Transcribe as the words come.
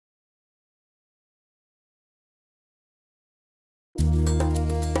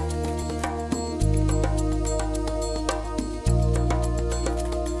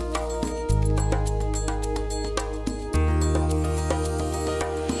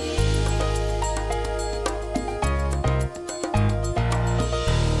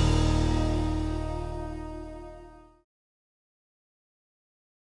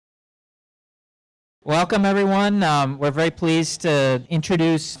Welcome, everyone. We're very pleased to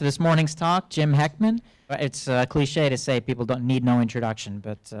introduce this morning's talk, Jim Heckman. It's a cliche to say people don't need no introduction,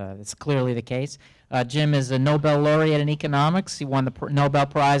 but it's clearly the case. Jim is a Nobel laureate in economics. He won the Nobel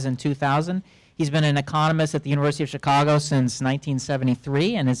Prize in 2000. He's been an economist at the University of Chicago since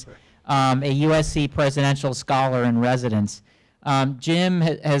 1973 and is a USC presidential scholar in residence. Jim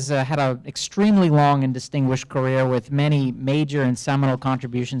has had an extremely long and distinguished career with many major and seminal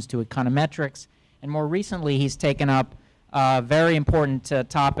contributions to econometrics. And more recently, he's taken up very important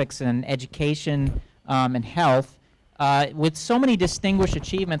topics in education and health. With so many distinguished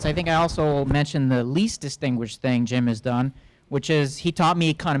achievements, I think I also will mention the least distinguished thing Jim has done, which is he taught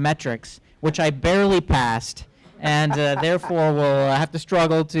me econometrics, which I barely passed, and therefore will have to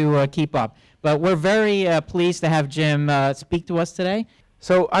struggle to keep up. But we're very pleased to have Jim speak to us today.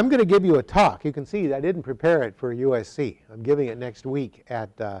 So I'm going to give you a talk. You can see I didn't prepare it for USC. I'm giving it next week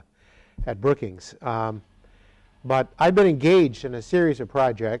at Brookings. But I've been engaged in a series of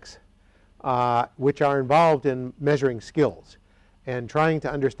projects which are involved in measuring skills and trying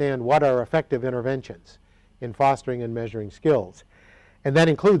to understand what are effective interventions in fostering and measuring skills. And that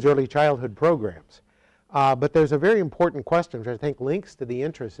includes early childhood programs. But there's a very important question which I think links to the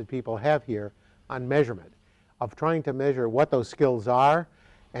interest that people have here on measurement, of trying to measure what those skills are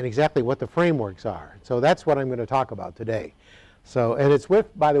and exactly what the frameworks are. So that's what I'm going to talk about today. So, and it's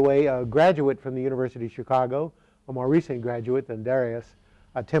with, by the way, a graduate from the University of Chicago, a more recent graduate than Darius,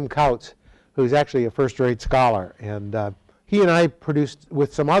 Tim Kautz, who's actually a first-rate scholar. And he and I produced,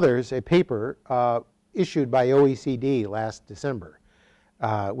 with some others, a paper issued by OECD last December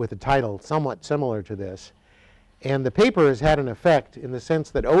with a title somewhat similar to this. And the paper has had an effect in the sense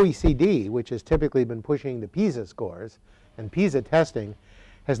that OECD, which has typically been pushing the PISA scores and PISA testing,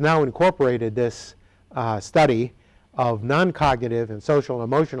 has now incorporated this study of non-cognitive and social and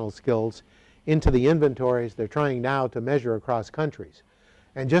emotional skills into the inventories they're trying now to measure across countries.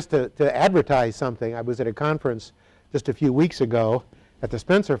 And just to advertise something, I was at a conference just a few weeks ago at the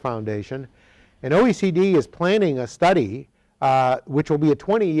Spencer Foundation, and OECD is planning a study which will be a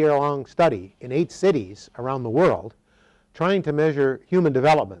 20-year-long study in 8 cities around the world, trying to measure human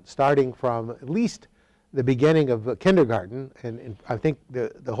development, starting from at least the beginning of kindergarten, and I think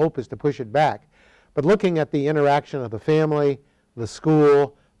the hope is to push it back, but looking at the interaction of the family, the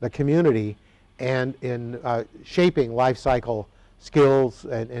school, the community, and in shaping life cycle skills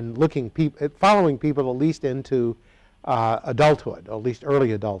and following people at least into adulthood, or at least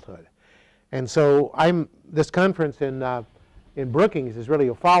early adulthood. And so this conference in Brookings is really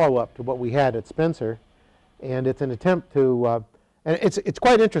a follow-up to what we had at Spencer, and it's an attempt to, and it's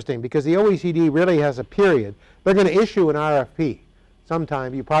quite interesting because the OECD really has a period. They're going to issue an RFP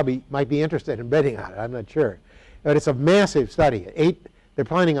sometime. You probably might be interested in bidding on it, I'm not sure. But it's a massive study. They're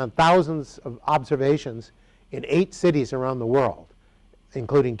planning on thousands of observations in 8 cities around the world,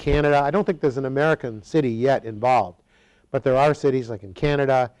 including Canada. I don't think there's an American city yet involved, but there are cities like in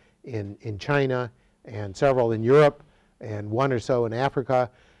Canada, in China, and several in Europe, and 1 or so in Africa,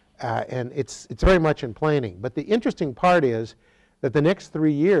 and it's very much in planning. But the interesting part is that the next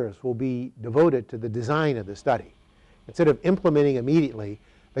 3 years will be devoted to the design of the study. Instead of implementing immediately,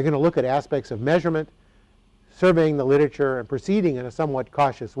 they're going to look at aspects of measurement, surveying the literature, and proceeding in a somewhat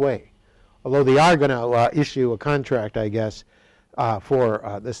cautious way. Although they are going to issue a contract, I guess,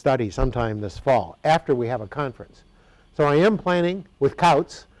 for the study sometime this fall, after we have a conference. So I am planning with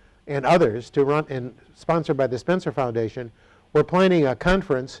Kautz and others to run, and sponsored by the Spencer Foundation, we're planning a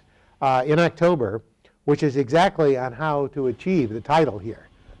conference in October, which is exactly on how to achieve the title here.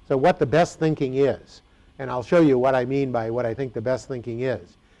 So what the best thinking is. And I'll show you what I mean by what I think the best thinking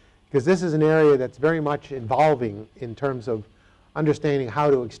is. Because this is an area that's very much evolving in terms of understanding how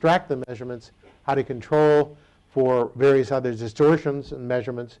to extract the measurements, how to control for various other distortions in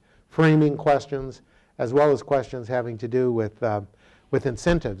measurements, framing questions, as well as questions having to do with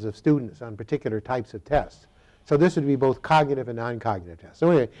incentives of students on particular types of tests. So this would be both cognitive and non-cognitive tests.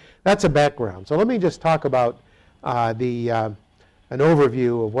 So anyway, that's a background. So let me just talk about an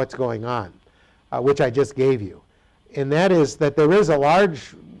overview of what's going on, which I just gave you. And that is that there is a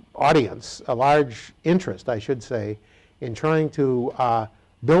large audience, a large interest, I should say, in trying to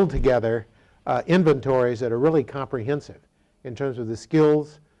build together inventories that are really comprehensive in terms of the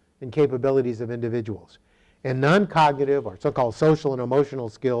skills and capabilities of individuals. And non-cognitive, or so-called social and emotional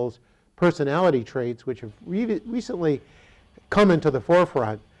skills, personality traits, which have recently come into the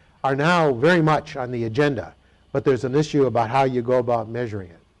forefront, are now very much on the agenda. But there's an issue about how you go about measuring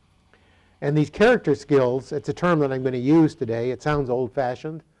it. And these character skills, it's a term that I'm going to use today. It sounds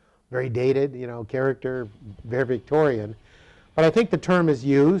old-fashioned, very dated, character, very Victorian. But I think the term is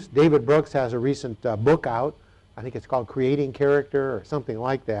used. David Brooks has a recent book out. I think it's called Creating Character or something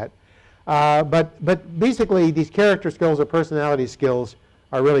like that. But basically, these character skills or personality skills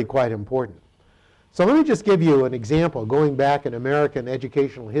are really quite important. So let me just give you an example, going back in American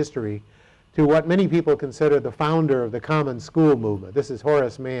educational history to what many people consider the founder of the common school movement. This is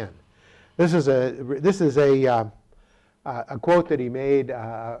Horace Mann. This is a quote that he made,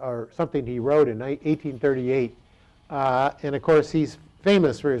 or something he wrote in 1838. And of course, he's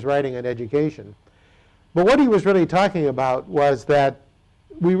famous for his writing on education. But what he was really talking about was that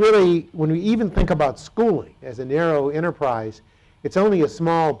we really, when we even think about schooling as a narrow enterprise, it's only a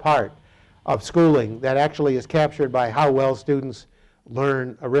small part of schooling that actually is captured by how well students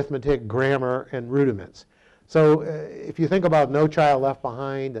learn arithmetic, grammar, and rudiments. So if you think about No Child Left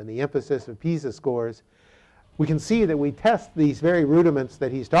Behind and the emphasis of PISA scores, we can see that we test these very rudiments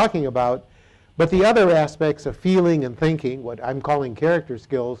that he's talking about, but the other aspects of feeling and thinking, what I'm calling character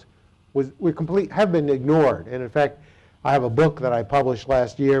skills, have been ignored. And in fact, I have a book that I published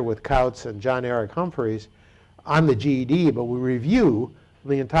last year with Kautz and John Eric Humphreys on the GED, but we review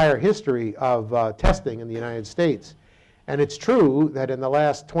the entire history of testing in the United States. And it's true that in the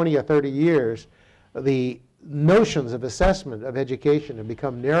last 20 or 30 years, the notions of assessment of education have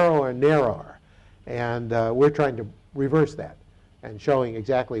become narrower and narrower. And we're trying to reverse that and showing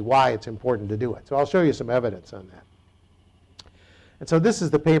exactly why it's important to do it. So I'll show you some evidence on that. And so this is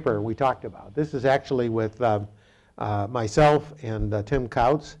the paper we talked about. This is actually with myself and Tim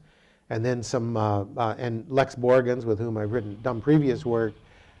Kautz, and then and Lex Borgens, with whom I've done previous work,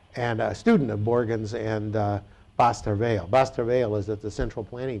 and a student of Borgens, and Bas ter Weijl. Bas ter Weijl is at the Central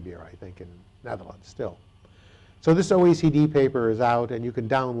Planning Bureau, I think, in Netherlands still. So this OECD paper is out, and you can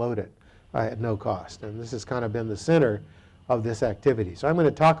download it at no cost. And this has kind of been the center of this activity. So I'm going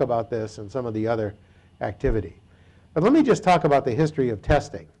to talk about this and some of the other activity. But let me just talk about the history of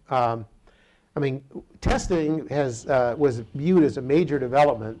testing. I mean, testing was viewed as a major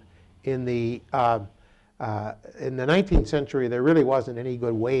development in the 19th century. There really wasn't any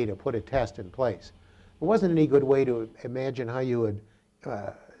good way to put a test in place. There wasn't any good way to imagine how you would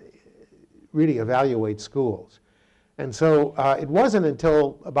really evaluate schools. And so it wasn't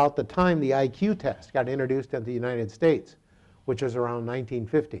until about the time the IQ test got introduced into the United States, which was around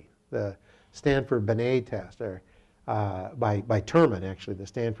 1950, the Stanford-Binet test, or by Terman, actually, the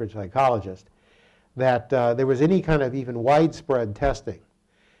Stanford psychologist, that there was any kind of even widespread testing.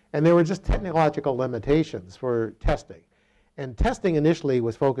 And there were just technological limitations for testing. And testing initially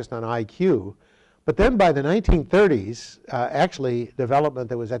was focused on IQ, but then by the 1930s, actually development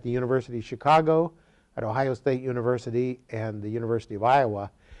that was at the University of Chicago, at Ohio State University, and the University of Iowa,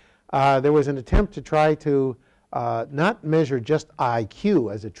 there was an attempt to try to not measure just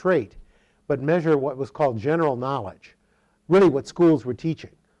IQ as a trait, but measure what was called general knowledge, really what schools were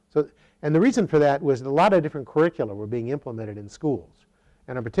teaching. So, and the reason for that was that a lot of different curricula were being implemented in schools.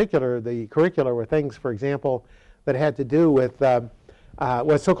 And in particular, the curricula were things, for example, that had to do with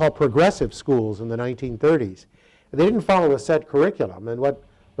what's so-called progressive schools in the 1930s. They didn't follow a set curriculum. And what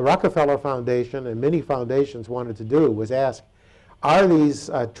the Rockefeller Foundation and many foundations wanted to do was ask, are these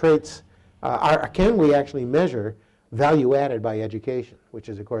traits, can we actually measure value added by education, which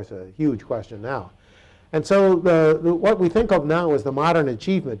is, of course, a huge question now. And so what we think of now as the modern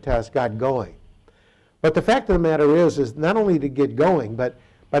achievement test got going. But the fact of the matter is not only to get going, but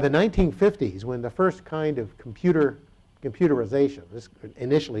by the 1950s, when the first kind of computerization, this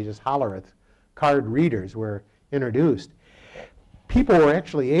initially just Hollerith card readers were introduced, people were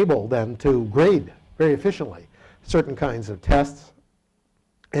actually able then to grade very efficiently certain kinds of tests,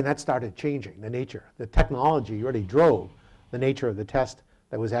 and that started changing the nature. The technology really drove the nature of the test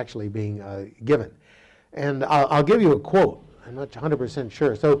that was actually being given. And I'll give you a quote. I'm not 100%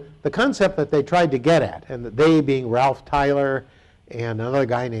 sure. So the concept that they tried to get at, and they being Ralph Tyler and another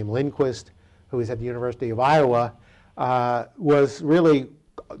guy named Lindquist, who was at the University of Iowa, was really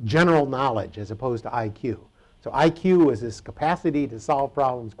general knowledge as opposed to IQ. So IQ was this capacity to solve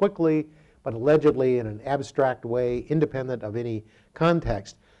problems quickly, but allegedly in an abstract way, independent of any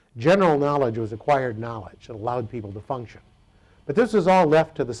context. General knowledge was acquired knowledge that allowed people to function. But this was all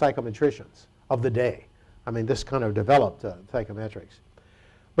left to the psychometricians of the day. I mean, this kind of developed psychometrics.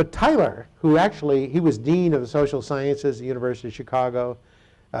 But Tyler, who actually, he was dean of the social sciences at the University of Chicago,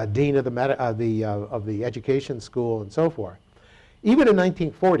 dean of the education school, and so forth. Even in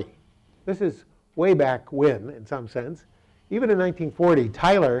 1940, this is way back when, in some sense, even in 1940,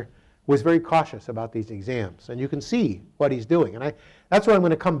 Tyler was very cautious about these exams. And you can see what he's doing. And that's why I'm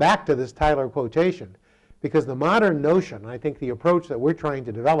going to come back to this Tyler quotation, because the modern notion, I think the approach that we're trying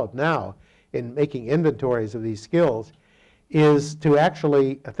to develop now in making inventories of these skills, is to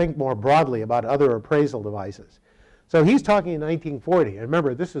actually think more broadly about other appraisal devices. So he's talking in 1940. And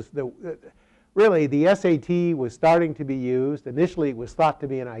remember, this is really the SAT was starting to be used. Initially, it was thought to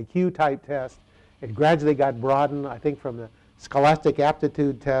be an IQ type test. It gradually got broadened, I think, from the Scholastic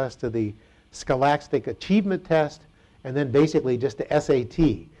Aptitude Test to the Scholastic Achievement Test, and then basically just the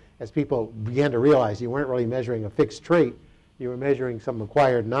SAT, as people began to realize you weren't really measuring a fixed trait, you were measuring some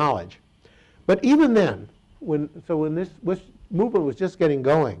acquired knowledge. But even then, when this movement was just getting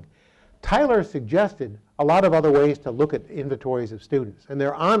going, Tyler suggested a lot of other ways to look at inventories of students. And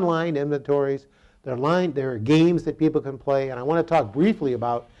there are online inventories, there are games that people can play, and I want to talk briefly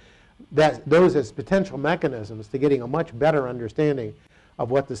about those as potential mechanisms to getting a much better understanding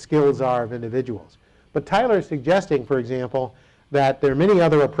of what the skills are of individuals. But Tyler is suggesting, for example, that there are many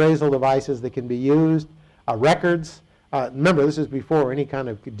other appraisal devices that can be used, records. Remember, this is before any kind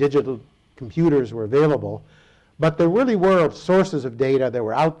of digital computers were available, but there really were sources of data that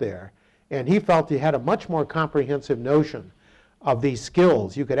were out there, and he felt he had a much more comprehensive notion of these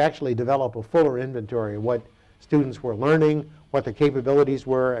skills. You could actually develop a fuller inventory of what students were learning, what their capabilities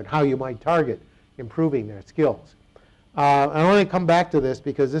were, and how you might target improving their skills. I want to come back to this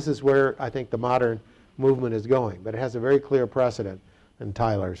because this is where I think the modern movement is going, but it has a very clear precedent in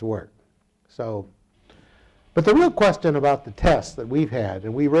Tyler's work. But the real question about the tests that we've had,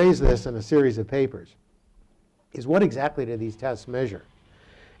 and we raised this in a series of papers, is what exactly do these tests measure?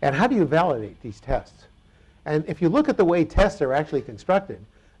 And how do you validate these tests? And if you look at the way tests are actually constructed,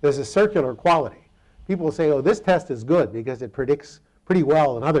 there's a circular quality. People will say, oh, this test is good because it predicts pretty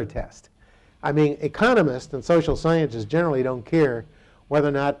well another test. I mean, economists and social scientists generally don't care whether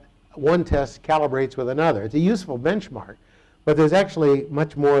or not one test calibrates with another. It's a useful benchmark, but there's actually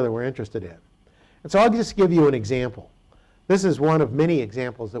much more that we're interested in. And so I'll just give you an example. This is one of many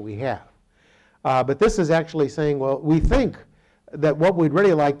examples that we have. But this is actually saying, well, we think that what we'd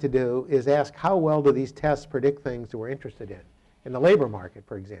really like to do is ask how well do these tests predict things that we're interested in the labor market,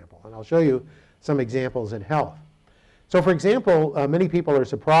 for example. And I'll show you some examples in health. So for example, many people are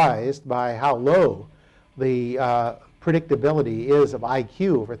surprised by how low the predictability is of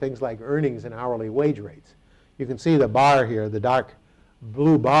IQ for things like earnings and hourly wage rates. You can see the bar here, the dark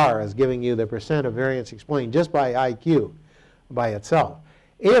blue bar is giving you the percent of variance explained just by IQ by itself.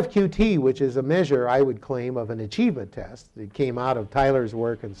 AFQT, which is a measure, I would claim, of an achievement test that came out of Tyler's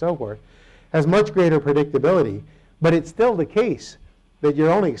work and so forth, has much greater predictability, but it's still the case that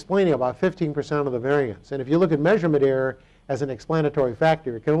you're only explaining about 15% of the variance. And if you look at measurement error as an explanatory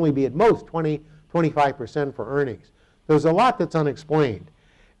factor, it can only be at most 25% for earnings. There's a lot that's unexplained.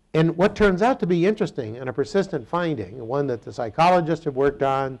 And what turns out to be interesting and a persistent finding, one that the psychologists have worked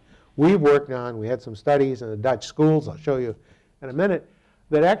on, we've worked on, we had some studies in the Dutch schools, I'll show you in a minute,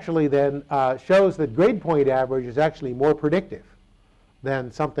 that actually then shows that grade point average is actually more predictive than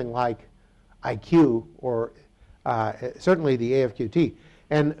something like IQ or certainly the AFQT.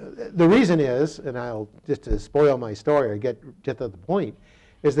 And the reason is, and I'll just to spoil my story or get to the point,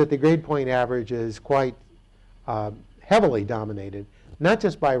 is that the grade point average is quite heavily dominated, not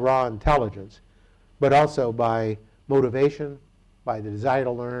just by raw intelligence, but also by motivation, by the desire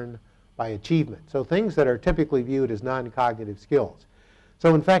to learn, by achievement. So things that are typically viewed as non-cognitive skills.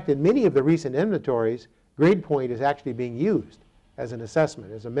 So in fact, in many of the recent inventories, grade point is actually being used as an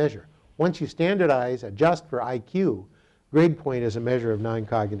assessment, as a measure. Once you standardize, adjust for IQ, grade point is a measure of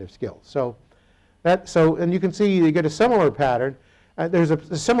non-cognitive skills. And you can see you get a similar pattern. There's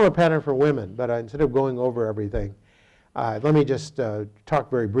a similar pattern for women, but instead of going over everything, let me just talk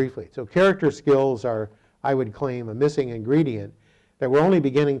very briefly. So character skills are, I would claim, a missing ingredient that we're only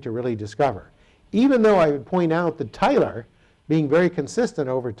beginning to really discover. Even though I would point out that Tyler, being very consistent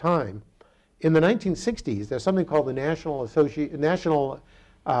over time, in the 1960s, there's something called the there's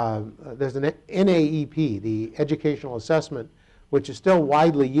an NAEP, the educational assessment, which is still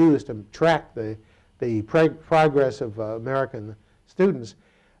widely used to track the progress of American students.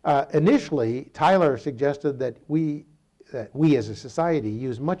 Initially, Tyler suggested that we as a society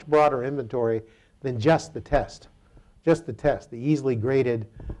use much broader inventory than just the test. Just the test, the easily graded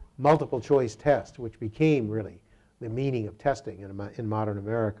multiple choice test, which became really the meaning of testing in modern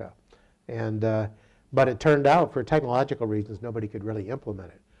America. But it turned out, for technological reasons, nobody could really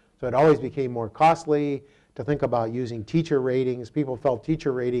implement it. So it always became more costly to think about using teacher ratings. People felt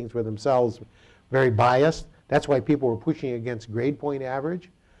teacher ratings were themselves very biased. That's why people were pushing against grade point average.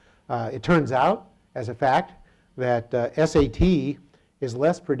 It turns out, as a fact, that SAT is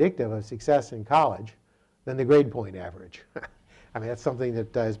less predictive of success in college than the grade point average. I mean, that's something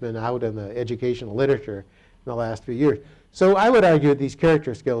that has been out in the educational literature in the last few years. So I would argue that these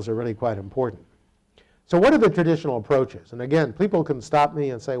character skills are really quite important. So what are the traditional approaches? And again, people can stop me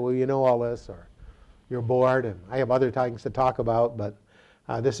and say, well, you know all this, or you're bored, and I have other things to talk about, but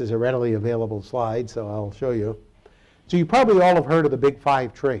this is a readily available slide, so I'll show you. So you probably all have heard of the big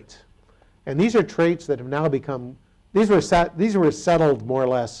 5 traits. And these are traits that have now become, these were settled more or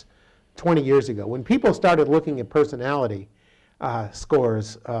less 20 years ago. When people started looking at personality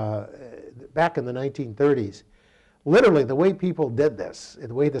scores back in the 1930s, literally the way people did this,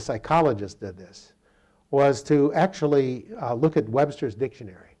 the way the psychologists did this, was to actually look at Webster's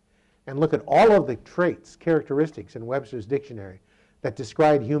dictionary and look at all of the traits, characteristics in Webster's dictionary that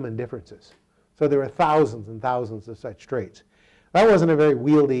describe human differences. So there are thousands and thousands of such traits. That wasn't a very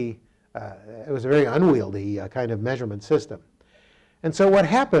wieldy, it was a very unwieldy kind of measurement system. And so what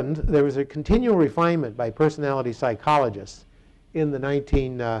happened, there was a continual refinement by personality psychologists in the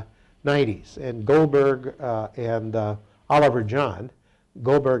 1990s. And Goldberg and Oliver John,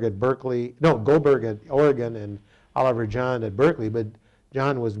 Goldberg at Oregon and Oliver John at Berkeley, but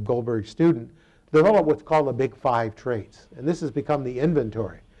John was Goldberg's student, developed what's called the big 5 traits. And this has become the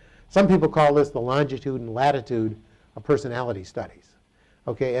inventory. Some people call this the longitude and latitude of personality studies.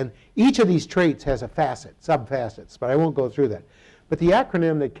 Okay, and each of these traits has a facet, sub-facets, but I won't go through that. But the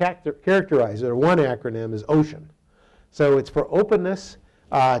acronym that characterizes it, or one acronym, is OCEAN. So it's for openness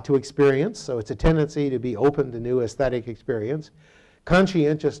to experience, so it's a tendency to be open to new aesthetic experience.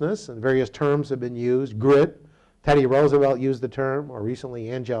 Conscientiousness, and various terms have been used. Grit, Teddy Roosevelt used the term, or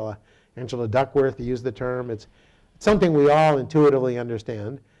recently Angela Duckworth used the term. It's something we all intuitively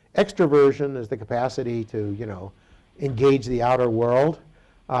understand. Extroversion is the capacity to, engage the outer world.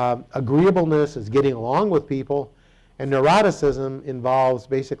 Agreeableness is getting along with people. And neuroticism involves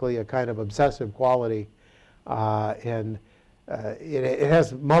basically a kind of obsessive quality. It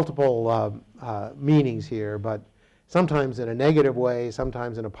has multiple meanings here, but sometimes in a negative way,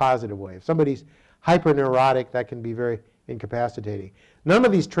 sometimes in a positive way. If somebody's hyperneurotic, that can be very incapacitating. None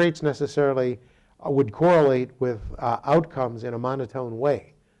of these traits necessarily would correlate with outcomes in a monotone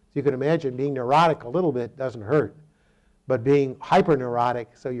way. So you can imagine being neurotic a little bit doesn't hurt, but being hyperneurotic,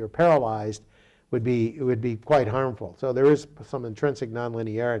 so you're paralyzed, would be quite harmful. So there is some intrinsic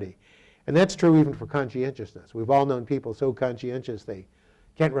nonlinearity. And that's true even for conscientiousness. We've all known people so conscientious they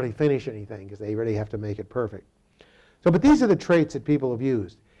can't really finish anything because they really have to make it perfect. So, but these are the traits that people have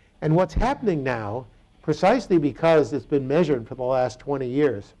used. And what's happening now, precisely because it's been measured for the last 20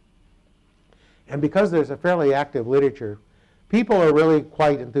 years, and because there's a fairly active literature, people are really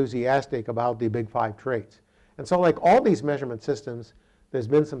quite enthusiastic about the big 5 traits. And so like all these measurement systems, there's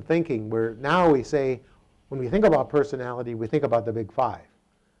been some thinking where now we say, when we think about personality, we think about the big 5.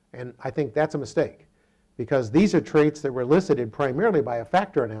 And I think that's a mistake, because these are traits that were elicited primarily by a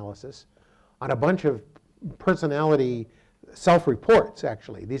factor analysis on a bunch of personality self-reports,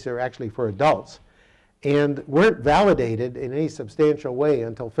 actually. These are actually for adults, and weren't validated in any substantial way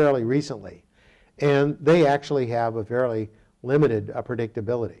until fairly recently. And they actually have a fairly limited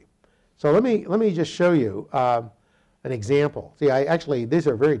predictability. So let me just show you an example. See, these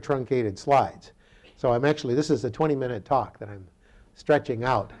are very truncated slides. So this is a 20-minute talk that I'm stretching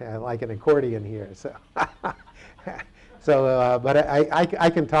out like an accordion here. So, but I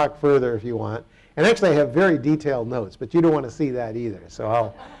can talk further if you want. And actually, I have very detailed notes, but you don't want to see that either.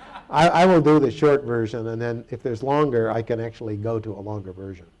 So I will do the short version, and then if there's longer, I can actually go to a longer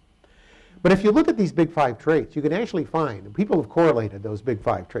version. But if you look at these big 5 traits, you can actually find, and people have correlated those big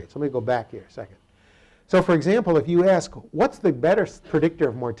 5 traits. Let me go back here a second. So for example, if you ask, what's the better predictor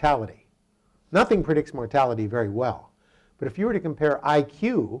of mortality? Nothing predicts mortality very well. But if you were to compare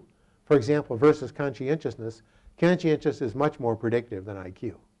IQ, for example, versus conscientiousness, conscientiousness is much more predictive than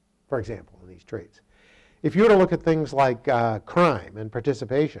IQ, for example, in these traits. If you were to look at things like crime and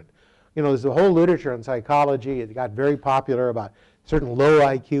participation, there's a whole literature on psychology. It got very popular about certain low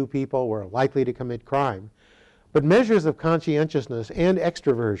IQ people were likely to commit crime. But measures of conscientiousness and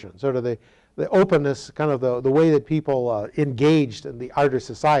extroversion, sort of the openness, kind of the way that people engaged in the art of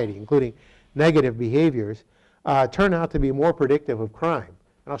society, including negative behaviors, turn out to be more predictive of crime.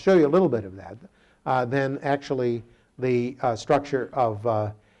 And I'll show you a little bit of that than actually the structure of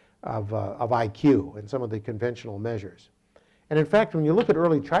IQ and some of the conventional measures. And in fact, when you look at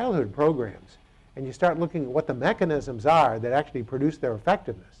early childhood programs and you start looking at what the mechanisms are that actually produce their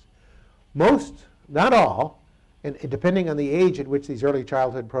effectiveness, most, not all, and depending on the age at which these early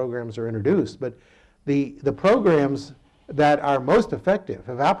childhood programs are introduced, but the programs that are most effective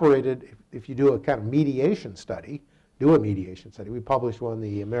have operated, if you do a kind of mediation study, we published one in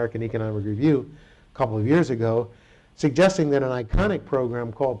the American Economic Review a couple of years ago, suggesting that an iconic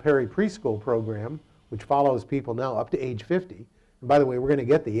program called Perry Preschool Program, which follows people now up to age 50, and by the way, we're going to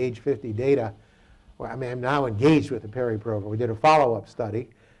get the age 50 data well, I mean, I'm now engaged with the Perry program. We did a follow-up study,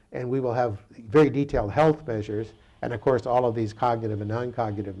 and we will have very detailed health measures, and of course all of these cognitive and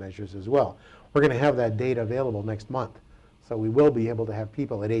non-cognitive measures as well. We're going to have that data available next month. So we will be able to have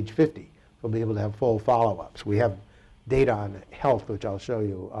people at age 50. We'll be able to have full follow-ups. We have data on health, which I'll show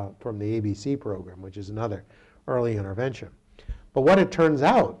you from the ABC program, which is another early intervention. But what it turns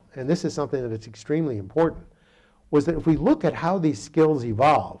out, and this is something that is extremely important, was that if we look at how these skills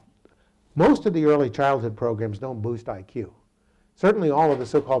evolve, most of the early childhood programs don't boost IQ. Certainly all of the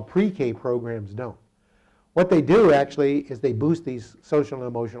so-called pre-K programs don't. What they do actually is they boost these social and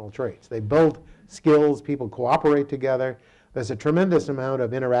emotional traits. They build skills, people cooperate together. There's a tremendous amount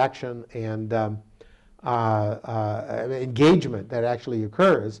of interaction and engagement that actually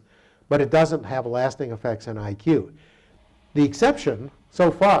occurs, but it doesn't have lasting effects on IQ. The exception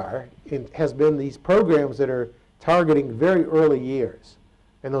so far has been these programs that are targeting very early years.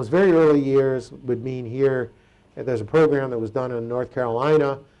 And those very early years would mean here, there's a program that was done in North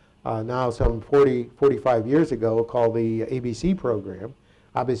Carolina now some 45 years ago called the ABC program,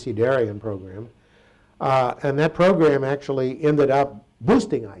 Abecedarian program. And that program actually ended up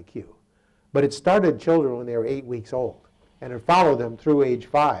boosting IQ. But it started children when they were 8 weeks old. And it followed them through age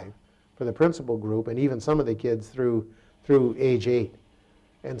 5 for the principal group, and even some of the kids through age 8.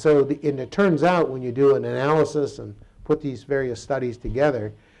 And so and it turns out when you do an analysis and put these various studies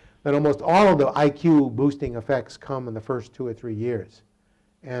together, that almost all of the IQ boosting effects come in the first 2 or 3 years.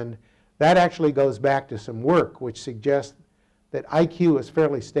 And that actually goes back to some work which suggests that IQ is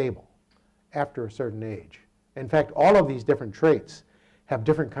fairly stable after a certain age. In fact, all of these different traits have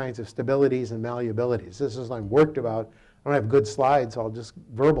different kinds of stabilities and malleabilities. This is what I've worked about. I don't have good slides, so I'll just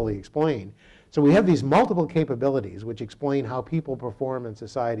verbally explain. So we have these multiple capabilities which explain how people perform in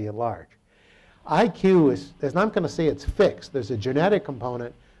society at large. IQ is, I'm not going to say it's fixed. There's a genetic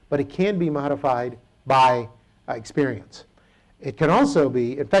component, but it can be modified by experience. It can also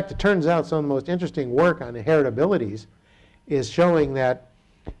be, in fact, it turns out some of the most interesting work on heritabilities is showing that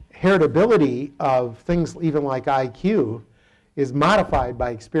heritability of things even like IQ is modified by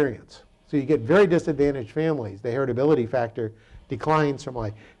experience. So you get very disadvantaged families. The heritability factor declines from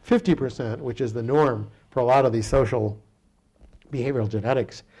like 50%, which is the norm for a lot of these social behavioral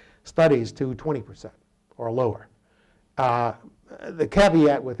genetics studies, to 20% or lower. The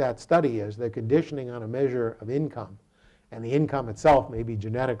caveat with that study is the conditioning on a measure of income, and the income itself may be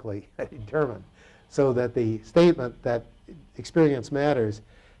genetically determined, so that the statement that experience matters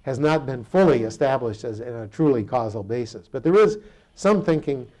has not been fully established as in a truly causal basis. But there is some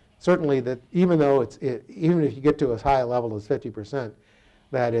thinking, certainly, that even though even if you get to as high a level as 50%,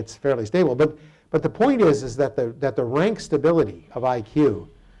 that it's fairly stable. But the point is that the rank stability of IQ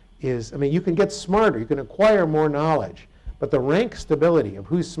is, I mean, you can get smarter, you can acquire more knowledge, but the rank stability of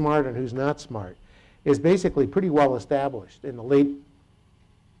who's smart and who's not smart is basically pretty well established in the late,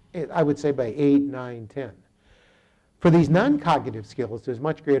 I would say by 8, 9, 10. For these non-cognitive skills, there's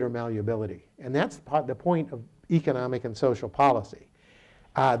much greater malleability, and that's the point of economic and social policy.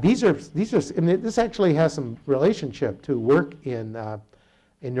 This actually has some relationship to work in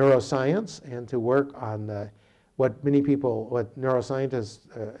neuroscience and to work on what neuroscientists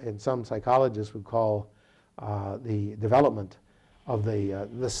and some psychologists would call the development of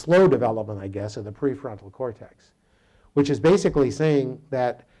the slow development, I guess, of the prefrontal cortex, which is basically saying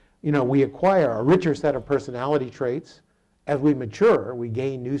that we acquire a richer set of personality traits. As we mature, we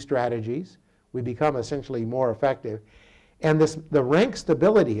gain new strategies. We become essentially more effective. And the rank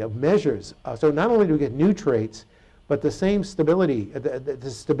stability of measures, so not only do we get new traits, but the same stability,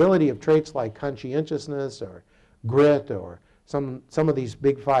 the stability of traits like conscientiousness or grit or some of these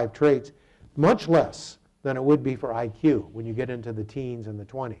big 5 traits, much less than it would be for IQ when you get into the teens and the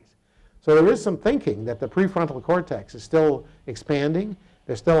 20s. So there is some thinking that the prefrontal cortex is still expanding.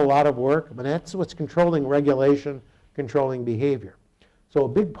 There's still a lot of work, but that's what's controlling regulation, controlling behavior. So a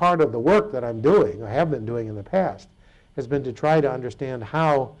big part of the work that I'm doing, I have been doing in the past, has been to try to understand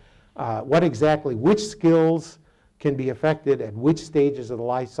how, which skills can be affected at which stages of the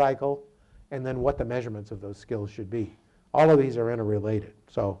life cycle, and then what the measurements of those skills should be. All of these are interrelated.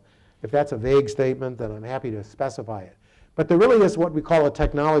 So if that's a vague statement, then I'm happy to specify it. But there really is what we call a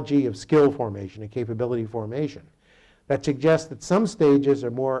technology of skill formation, a capability formation, that suggests that some stages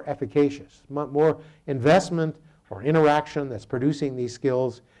are more efficacious. More investment or interaction that's producing these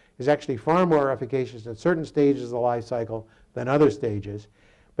skills is actually far more efficacious at certain stages of the life cycle than other stages.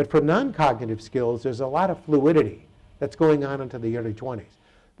 But for non-cognitive skills, there's a lot of fluidity that's going on into the early 20s.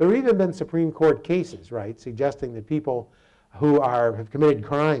 There have even been Supreme Court cases, right, suggesting that people who have committed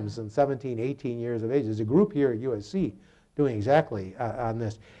crimes in 17, 18 years of age, there's a group here at USC doing exactly on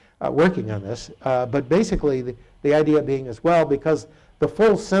this. working on this. But basically, the idea being as well, because the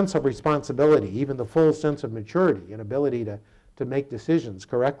full sense of responsibility, even the full sense of maturity and ability to make decisions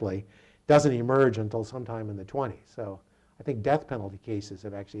correctly, doesn't emerge until sometime in the 20s. So I think death penalty cases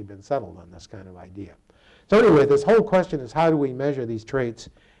have actually been settled on this kind of idea. So anyway, this whole question is how do we measure these traits,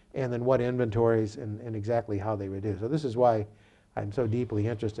 and then what inventories, and exactly how they reduce. So this is why I'm so deeply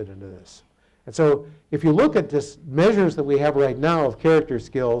interested into this. And so if you look at this measures that we have right now of character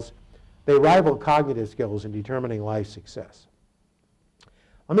skills, they rival cognitive skills in determining life success.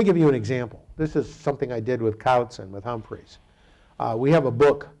 Let me give you an example. This is something I did with Kautz and with Humphreys. We have a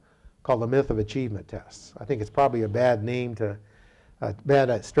book called The Myth of Achievement Tests. I think it's probably a bad name a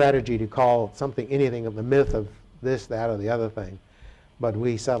bad strategy to call something, anything of the myth of this, that, or the other thing. But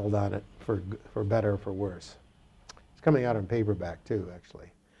we settled on it for better or for worse. It's coming out in paperback too, actually.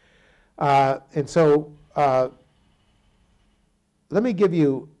 And so let me give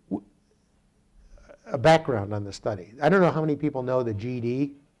you a background on the study. I don't know how many people know the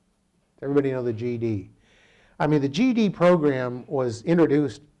GED. Everybody know the GED? I mean, the GED program was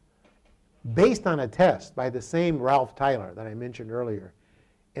introduced based on a test by the same Ralph Tyler that I mentioned earlier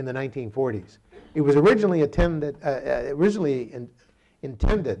in the 1940s. It was originally intended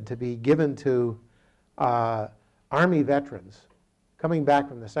to be given to Army veterans coming back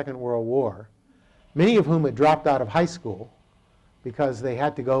from the Second World War, many of whom had dropped out of high school because they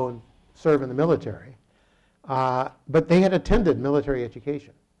had to go and serve in the military. But they had attended military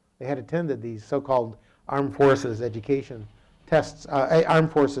education. They had attended these so-called armed forces education tests,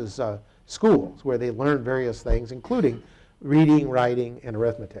 armed forces schools, where they learned various things, including reading, writing, and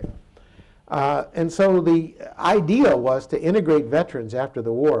arithmetic. And so the idea was to integrate veterans after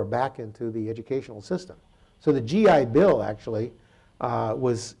the war back into the educational system. So the GI Bill actually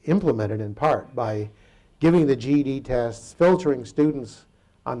was implemented in part by giving the GED tests, filtering students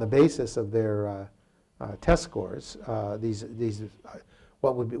on the basis of their test scores,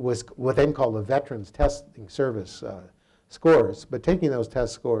 what then called the Veterans Testing Service scores, but taking those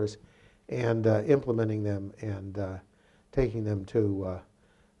test scores and implementing them and taking them to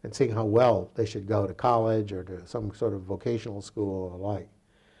and seeing how well they should go to college or to some sort of vocational school or the like.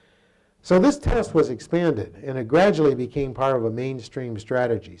 So this test was expanded, and it gradually became part of a mainstream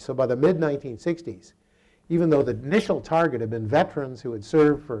strategy. So by the mid-1960s, even though the initial target had been veterans who had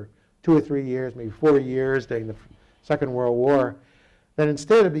served for 2 or 3 years, maybe 4 years during the Second World War, then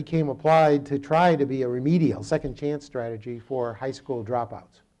instead it became applied to try to be a remedial second chance strategy for high school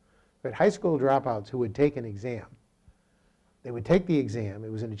dropouts. But high school dropouts who would take an exam. They would take the exam.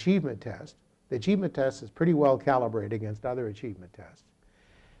 It was an achievement test. The achievement test is pretty well calibrated against other achievement tests.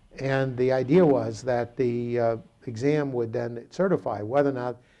 And the idea was that the exam would then certify whether or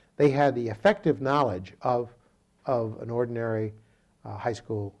not they had the effective knowledge of an ordinary high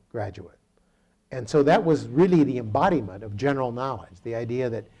school graduate. And so that was really the embodiment of general knowledge, the idea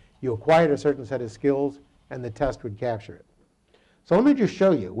that you acquired a certain set of skills and the test would capture it. So let me just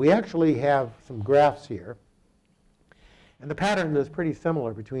show you. We actually have some graphs here. And the pattern is pretty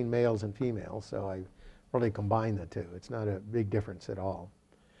similar between males and females, so I really combined the two. It's not a big difference at all.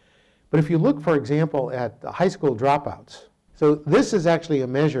 But if you look, for example, at the high school dropouts, so this is actually a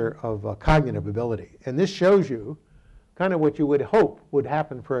measure of cognitive ability. And this shows you kind of what you would hope would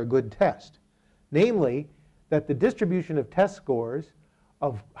happen for a good test. Namely, that the distribution of test scores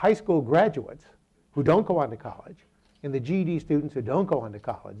of high school graduates who don't go on to college and the GED students who don't go on to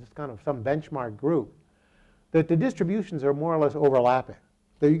college, it's kind of some benchmark group, that the distributions are more or less overlapping.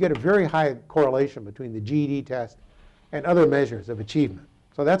 So you get a very high correlation between the GED test and other measures of achievement.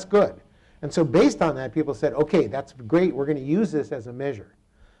 So that's good. And so based on that, people said, okay, that's great. We're going to use this as a measure,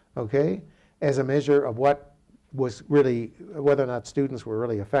 okay, as a measure of what was really, whether or not students were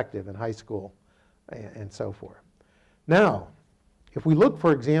really effective in high school and so forth. Now, if we look,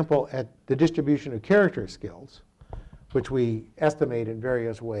 for example, at the distribution of character skills, which we estimate in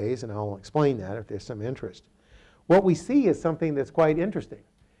various ways, and I'll explain that if there's some interest, what we see is something that's quite interesting.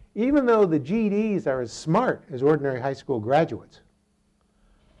 Even though the GEDs are as smart as ordinary high school graduates,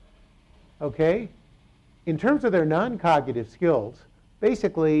 okay, in terms of their non-cognitive skills,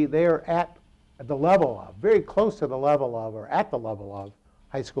 basically they are at the level of, very close to the level of, or at the level of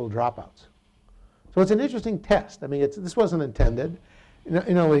high school dropouts. So it's an interesting test. I mean, this wasn't intended.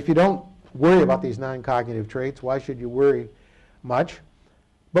 You know, if you don't worry about these non-cognitive traits, why should you worry much?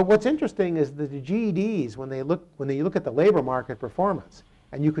 But what's interesting is that the GEDs, when you look at the labor market performance,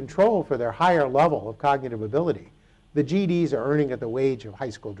 and you control for their higher level of cognitive ability, the GEDs are earning at the wage of high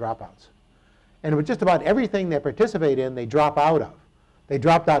school dropouts. And with just about everything they participate in, they drop out of. They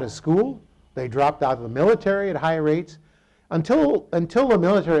dropped out of school. They dropped out of the military at high rates. Until the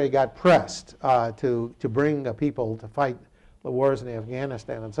military got pressed to bring people to fight the wars in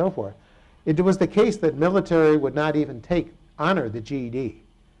Afghanistan and so forth, it was the case that military would not even honor the GED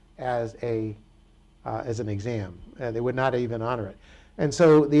as an exam. They would not even honor it. And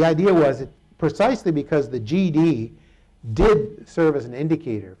so the idea was that precisely because the GED did serve as an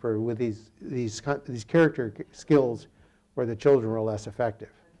indicator with these character skills where the children were less effective.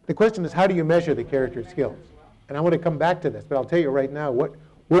 The question is, how do you measure the character skills? And I want to come back to this, but I'll tell you right now,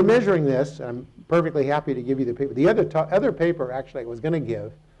 we're measuring this. I'm perfectly happy to give you the paper. The other paper, actually, I was going to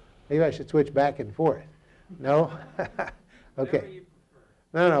give, maybe I should switch back and forth. No? Okay.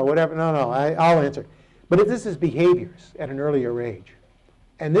 No, whatever. No, I'll answer. But if this is behaviors at an earlier age,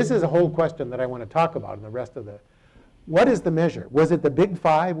 and this is a whole question that I want to talk about in the rest of what is the measure? Was it the big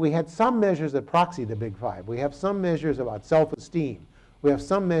five? We had some measures that proxy the big five. We have some measures about self-esteem. We have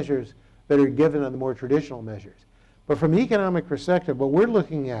some measures that are given on the more traditional measures. But from an economic perspective, what we're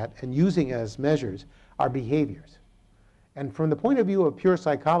looking at and using as measures are behaviors. And from the point of view of pure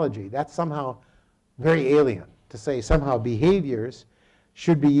psychology, that's somehow very alien to say somehow behaviors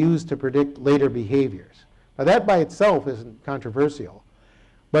should be used to predict later behaviors. Now that by itself isn't controversial.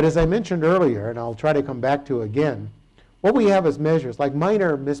 But as I mentioned earlier, and I'll try to come back to again, what we have as measures, like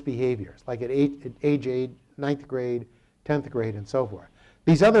minor misbehaviors, like at age 8, 9th grade, 10th grade, and so forth.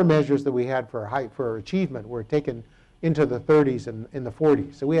 These other measures that we had for achievement were taken into the 30s and in the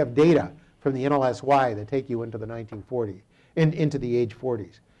 40s. So we have data from the NLSY that take you into the 1940s, into the age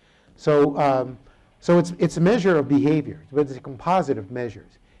 40s. So, it's a measure of behaviors, but it's a composite of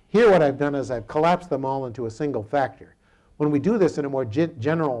measures. Here what I've done is I've collapsed them all into a single factor. When we do this in a more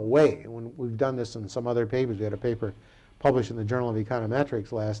general way, when we've done this in some other papers, we had a paper published in the Journal of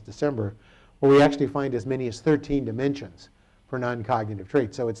Econometrics last December, where we actually find as many as 13 dimensions for non-cognitive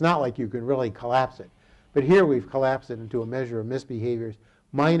traits. So it's not like you can really collapse it. But here we've collapsed it into a measure of misbehaviors,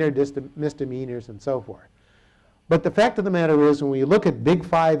 minor misdemeanors, and so forth. But the fact of the matter is, when we look at big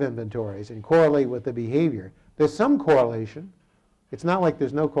five inventories and correlate with the behavior, there's some correlation. It's not like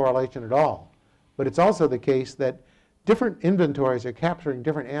there's no correlation at all. But it's also the case that different inventories are capturing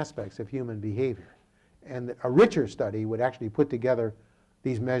different aspects of human behavior. And a richer study would actually put together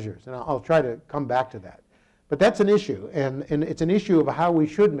these measures. And I'll try to come back to that. But that's an issue. And it's an issue of how we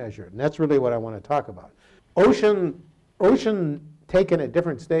should measure it. And that's really what I want to talk about. Ocean taken at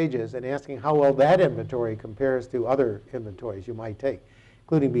different stages and asking how well that inventory compares to other inventories you might take,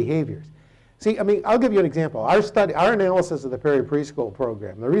 including behaviors. See, I mean, I'll give you an example. Our analysis of the Perry preschool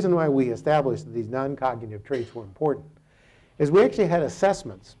program, the reason why we established that these non-cognitive traits were important is we actually had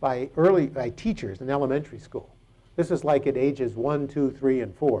assessments by teachers in elementary school. This is like at ages 1, 2, 3,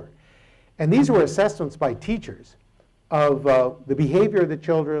 and 4. And these were assessments by teachers of the behavior of the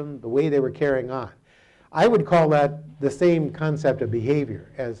children, the way they were carrying on. I would call that the same concept of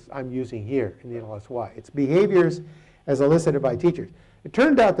behavior as I'm using here in the NLSY. It's behaviors as elicited by teachers. It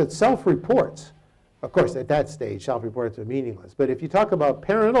turned out that self-reports, of course, at that stage, self-reports are meaningless. But if you talk about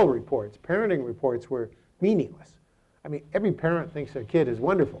parenting reports were meaningless. I mean, every parent thinks their kid is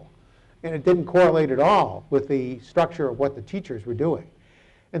wonderful. And it didn't correlate at all with the structure of what the teachers were doing.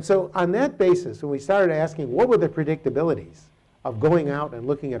 And so on that basis, when we started asking what were the predictabilities of going out and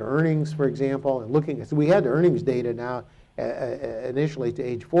looking at earnings, for example, and looking at, so we had earnings data now initially to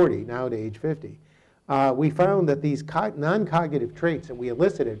age 40, now to age 50. We found that these non-cognitive traits that we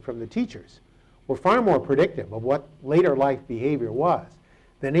elicited from the teachers were far more predictive of what later life behavior was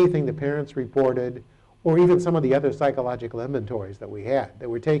than anything the parents reported or even some of the other psychological inventories that we had, that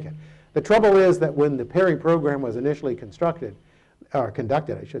were taken. The trouble is that when the Perry program was initially conducted,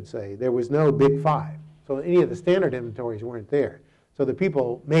 I should say, there was no big five. So any of the standard inventories weren't there. So the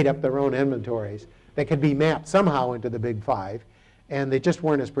people made up their own inventories that could be mapped somehow into the big five, and they just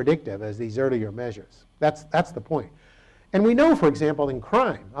weren't as predictive as these earlier measures. That's the point. And we know, for example, in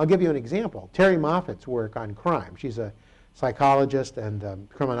crime, I'll give you an example. Terry Moffat's work on crime. She's a psychologist and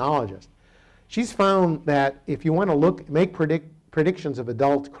criminologist. She's found that if you want to make predictions of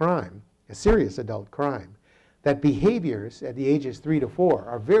adult crime, a serious adult crime, that behaviors at the ages 3 to 4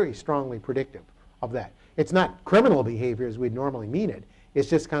 are very strongly predictive of that. It's not criminal behavior as we'd normally mean it. It's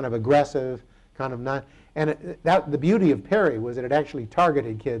just kind of aggressive, kind of not. And the beauty of Perry was that it actually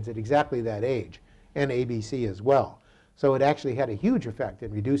targeted kids at exactly that age, and ABC as well. So it actually had a huge effect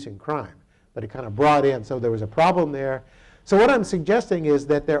in reducing crime. But it kind of brought in, so there was a problem there. So what I'm suggesting is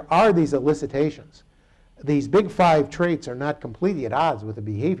that there are these elicitations. These big five traits are not completely at odds with the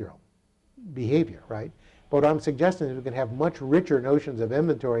behavior, right? But what I'm suggesting is we can have much richer notions of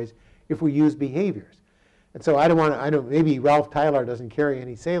inventories if we use behaviors. And so maybe Ralph Tyler doesn't carry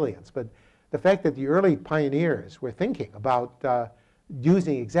any salience, but the fact that the early pioneers were thinking about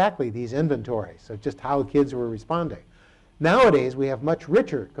using exactly these inventories of just how kids were responding. Nowadays, we have much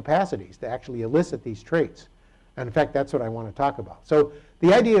richer capacities to actually elicit these traits. And in fact, that's what I want to talk about. So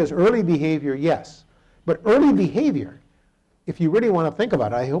the idea is early behavior, yes. But early behavior, if you really want to think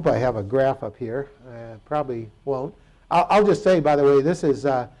about it, I hope I have a graph up here. Probably won't. I'll just say, by the way, this is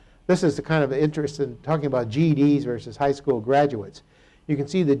the kind of interest in talking about GEDs versus high school graduates. You can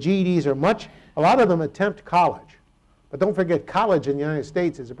see the GEDs are a lot of them attempt college. But don't forget, college in the United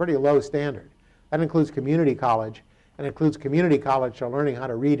States is a pretty low standard. That includes community college, and includes community college for learning how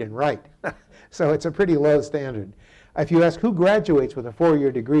to read and write. So it's a pretty low standard. If you ask who graduates with a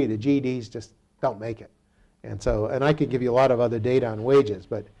 4-year degree, the GEDs just don't make it. And I could give you a lot of other data on wages,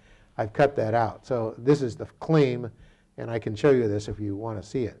 but I've cut that out. So this is the claim, and I can show you this if you want to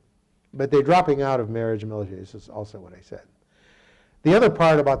see it. But they're dropping out of marriage and military. This is also what I said. The other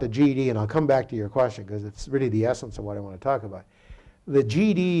part about the GED, and I'll come back to your question because it's really the essence of what I want to talk about. The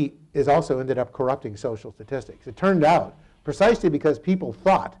GED is also ended up corrupting social statistics. It turned out, precisely because people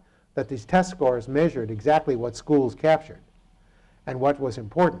thought that these test scores measured exactly what schools captured and what was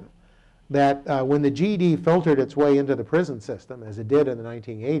important, that when the GED filtered its way into the prison system, as it did in the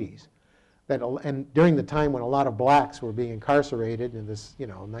 1980s, and during the time when a lot of blacks were being incarcerated in this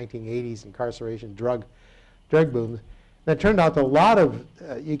 1980s incarceration drug booms, and it turned out that a lot of,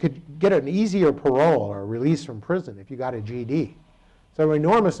 you could get an easier parole or release from prison if you got a GED. So there were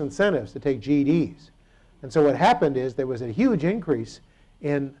enormous incentives to take GEDs. And so what happened is there was a huge increase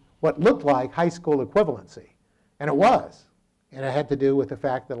in what looked like high school equivalency. And it was. And it had to do with the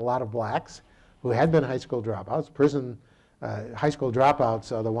fact that a lot of blacks who had been high school dropouts, high school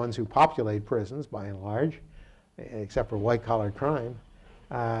dropouts are the ones who populate prisons by and large, except for white-collar crime,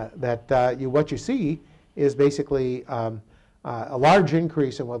 what you see is basically a large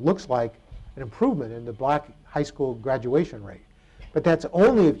increase in what looks like an improvement in the black high school graduation rate. But that's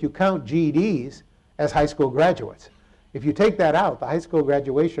only if you count GEDs as high school graduates. If you take that out, the high school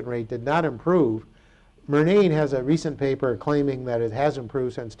graduation rate did not improve. Murnane has a recent paper claiming that it has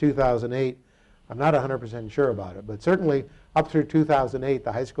improved since 2008. I'm not 100% sure about it, but certainly up through 2008,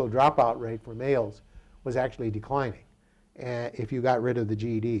 the high school dropout rate for males was actually declining if you got rid of the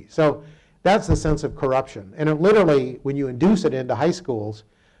GED. So that's the sense of corruption. And it literally, when you induce it into high schools,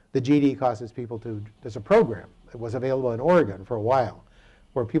 the GED causes people to, there's a program that was available in Oregon for a while,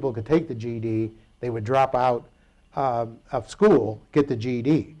 where people could take the GED, they would drop out of school, get the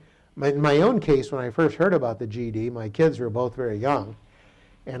GED. In my own case, when I first heard about the GED, my kids were both very young,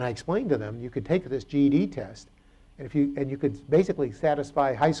 and I explained to them, you could take this GED test, and you could basically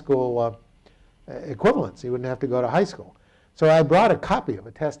satisfy high school equivalence. You wouldn't have to go to high school. So I brought a copy of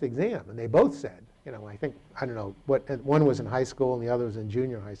a test exam, and they both said, I don't know, one was in high school and the other was in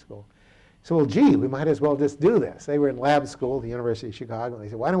junior high school. So, well, gee, we might as well just do this. They were in lab school at the University of Chicago, and they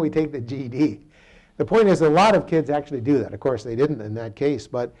said, why don't we take the GED? The point is, a lot of kids actually do that. Of course, they didn't in that case,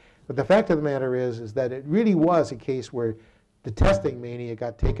 but the fact of the matter is that it really was a case where the testing mania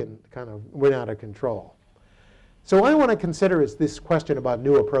got went out of control. So what I want to consider is this question about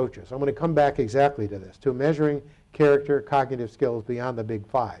new approaches. I'm going to come back exactly to this, to measuring character, cognitive skills beyond the big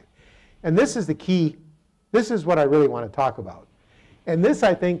five. And this is the key. This is what I really want to talk about. And this,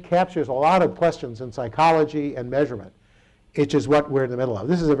 I think, captures a lot of questions in psychology and measurement, which is what we're in the middle of.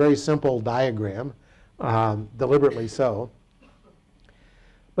 This is a very simple diagram, deliberately so.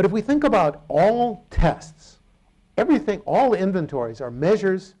 But if we think about all tests, everything, all inventories are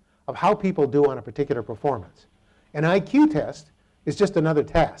measures of how people do on a particular performance. An IQ test is just another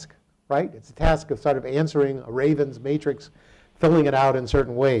task, right? It's a task of sort of answering a Raven's matrix, filling it out in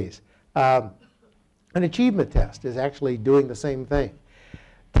certain ways. An achievement test is actually doing the same thing.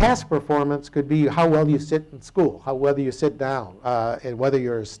 Task performance could be how well you sit in school, how well you sit down, and whether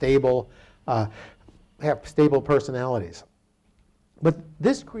you're stable, have stable personalities. But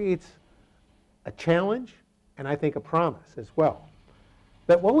this creates a challenge and I think a promise as well.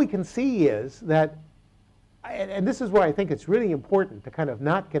 That what we can see is that, and this is where I think it's really important to kind of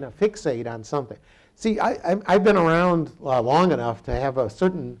not fixate on something. See, I've been around long enough to have a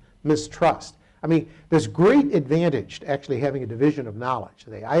certain mistrust. I mean, there's great advantage to actually having a division of knowledge.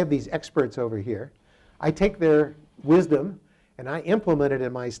 I have these experts over here. I take their wisdom and I implement it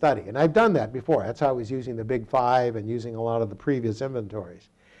in my study. And I've done that before. That's how I was using the big five and using a lot of the previous inventories.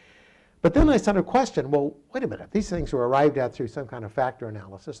 But then I started to question, well, wait a minute. These things were arrived at through some kind of factor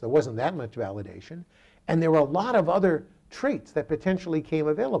analysis. There wasn't that much validation. And there were a lot of other traits that potentially came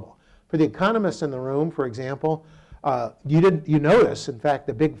available. For the economists in the room, for example, you notice, in fact,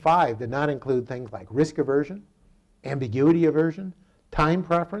 the big five did not include things like risk aversion, ambiguity aversion, time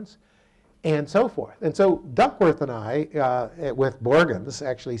preference. and so forth. And so Duckworth and I, with Borgens,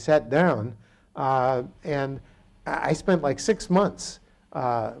 actually sat down, and I spent like 6 months,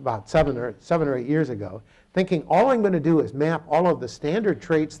 about seven or 8 years ago, thinking all I'm going to do is map all of the standard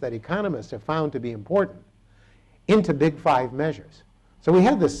traits that economists have found to be important into big 5 measures. So we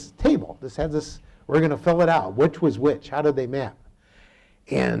had this table. We're going to fill it out. Which was which? How did they map?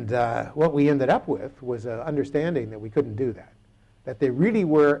 And what we ended up with was an understanding that we couldn't do that. That there really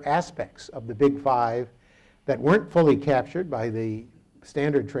were aspects of the big 5 that weren't fully captured by the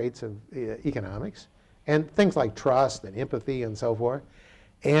standard traits of economics, and things like trust and empathy and so forth,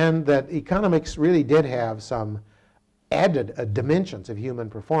 and that economics really did have some added dimensions of human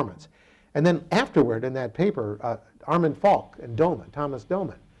performance. And then afterward in that paper, Armin Falk and Thomas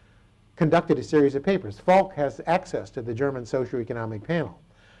Doman, conducted a series of papers. Falk has access to the German socioeconomic panel.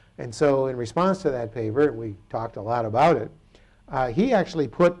 And so in response to that paper, and we talked a lot about it, he actually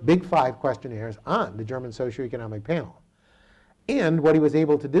put big 5 questionnaires on the German socioeconomic panel. And what he was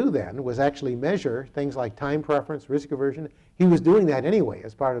able to do then was actually measure things like time preference, risk aversion. He was doing that anyway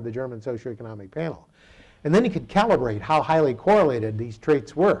as part of the German socioeconomic panel. And then he could calibrate how highly correlated these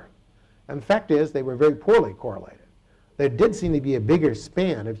traits were. And the fact is, they were very poorly correlated. There did seem to be a bigger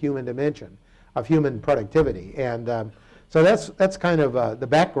span of human dimension, of human productivity. And so that's kind of the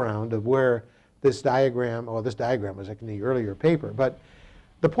background of where this diagram was like in the earlier paper. But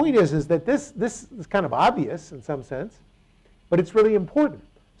the point is that this is kind of obvious in some sense, but it's really important.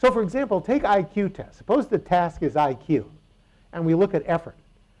 So for example, take IQ tests. Suppose the task is IQ, and we look at effort.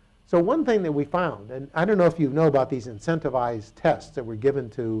 So one thing that we found, and I don't know if you know about these incentivized tests that were given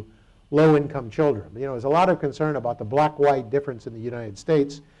to low-income children. There's a lot of concern about the black-white difference in the United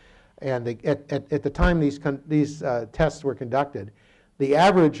States. And at the time these tests were conducted, the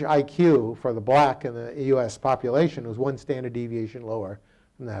average IQ for the black in the US population was 1 standard deviation lower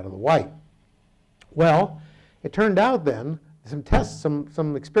than that of the white. Well, it turned out then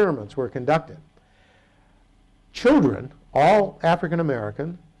some experiments were conducted. Children, all African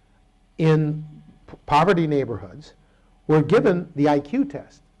American, in poverty neighborhoods, were given the IQ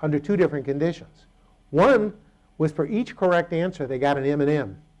test under 2 different conditions. One was for each correct answer, they got an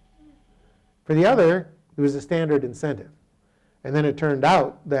M&M. For the other, it was a standard incentive. And then it turned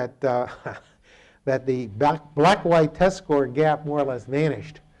out that, that the black-white test score gap more or less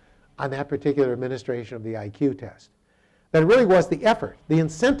vanished on that particular administration of the IQ test. That it really was the effort. The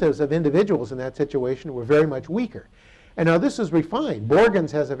incentives of individuals in that situation were very much weaker. And now this is refined.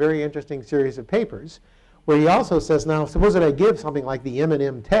 Borgens has a very interesting series of papers where he also says, now suppose that I give something like the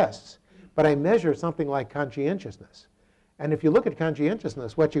M&M tests, but I measure something like conscientiousness. And if you look at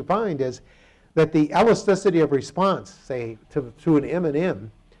conscientiousness, what you find is that the elasticity of response, say, to an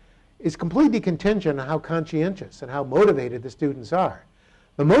M&M is completely contingent on how conscientious and how motivated the students are.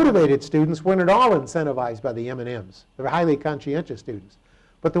 The motivated students weren't at all incentivized by the M&Ms. They were highly conscientious students.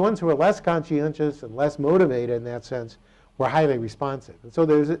 But the ones who were less conscientious and less motivated in that sense were highly responsive. And so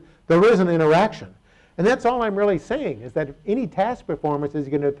there is an interaction. And that's all I'm really saying, is that any task performance is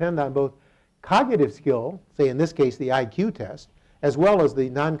going to depend on both cognitive skill, say in this case the IQ test, as well as the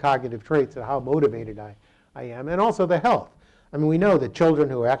non-cognitive traits of how motivated I am, and also the health. I mean, we know that children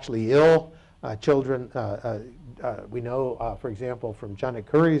who are actually ill, we know, for example, from Janet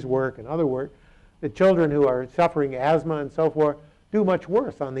Curry's work and other work, that children who are suffering asthma and so forth do much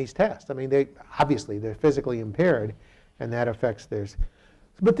worse on these tests. I mean, obviously they're physically impaired, and that affects theirs.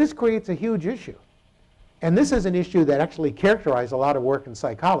 But this creates a huge issue. And this is an issue that actually characterized a lot of work in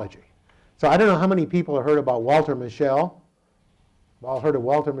psychology. So I don't know how many people have heard about Walter Mischel. All heard of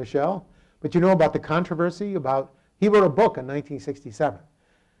Walter Mischel? But you know about the controversy about, he wrote a book in 1967.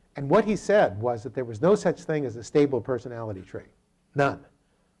 And what he said was that there was no such thing as a stable personality trait. None.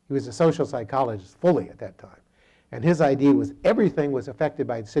 He was a social psychologist fully at that time. And his idea was everything was affected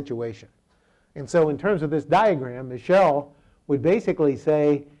by the situation. And so in terms of this diagram, Mischel would basically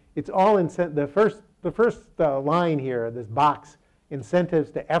say it's all the first line here, this box,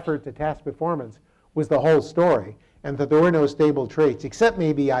 incentives to effort to task performance, was the whole story, and that there were no stable traits except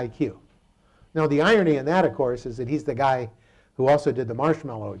maybe IQ. Now the irony in that, of course, is that he's the guy who also did the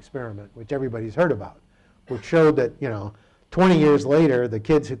marshmallow experiment, which everybody's heard about, which showed that 20 years later, the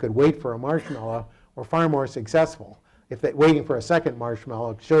kids who could wait for a marshmallow were far more successful. If they waiting for a second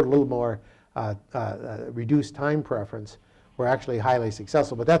marshmallow showed a little more reduced time preference, were actually highly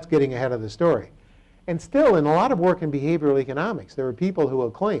successful. But that's getting ahead of the story. And still, in a lot of work in behavioral economics, there are people who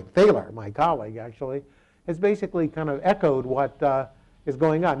will claim, Thaler, my colleague actually, has basically kind of echoed what is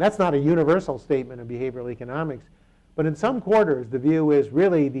going on. That's not a universal statement of behavioral economics, but in some quarters, the view is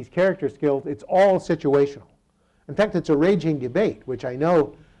really these character skills, it's all situational. In fact, it's a raging debate, which I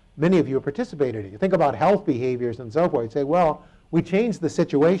know many of you have participated in. You think about health behaviors and so forth. You say, well, we changed the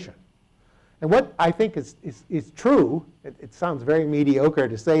situation. And what I think is true, it sounds very mediocre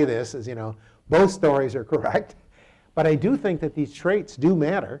to say this, is, both stories are correct. But I do think that these traits do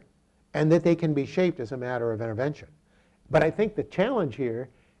matter and that they can be shaped as a matter of intervention. But I think the challenge here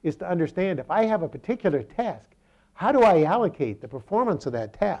is to understand, if I have a particular task, how do I allocate the performance of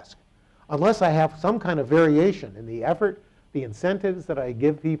that task? Unless I have some kind of variation in the effort, the incentives that I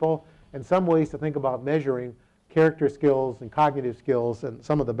give people, and some ways to think about measuring character skills and cognitive skills and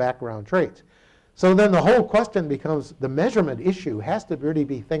some of the background traits. So then the whole question becomes, the measurement issue has to really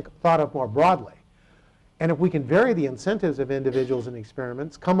be thought of more broadly. And if we can vary the incentives of individuals in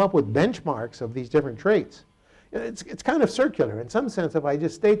experiments, come up with benchmarks of these different traits, it's kind of circular. In some sense, if I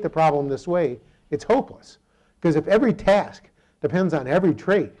just state the problem this way, it's hopeless. Because if every task depends on every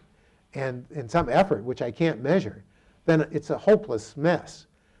trait and some effort, which I can't measure, then it's a hopeless mess.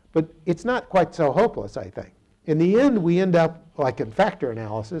 But it's not quite so hopeless, I think. In the end, we end up, like in factor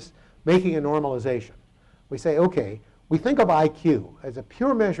analysis, making a normalization. We say, OK, we think of IQ as a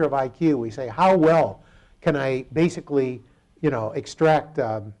pure measure of IQ. We say, how well can I basically, extract,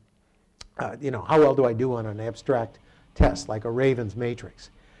 how well do I do on an abstract test, like a Raven's matrix?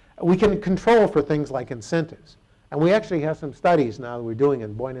 We can control for things like incentives. And we actually have some studies now that we're doing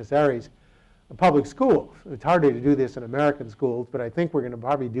in Buenos Aires public schools. It's harder to do this in American schools, but I think we're going to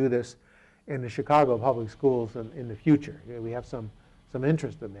probably do this in the Chicago public schools in the future. We have some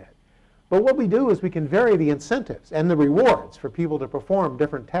interest in that. But what we do is we can vary the incentives and the rewards for people to perform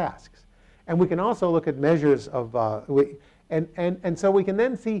different tasks. And we can also look at measures of, and so we can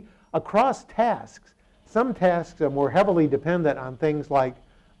then see across tasks, some tasks are more heavily dependent on things like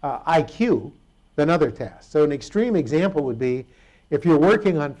IQ than other tasks. So an extreme example would be, if you're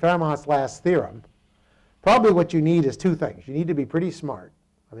working on Fermat's last theorem, probably what you need is two things. You need to be pretty smart.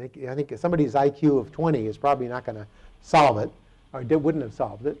 I think somebody's IQ of 20 is probably not going to solve it, or wouldn't have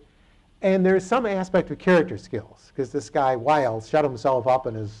solved it. And there's some aspect of character skills, because this guy, Wiles, shut himself up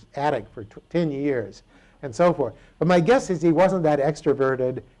in his attic for 10 years and so forth. But my guess is he wasn't that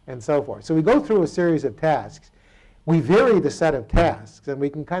extroverted and so forth. So we go through a series of tasks. We vary the set of tasks, and we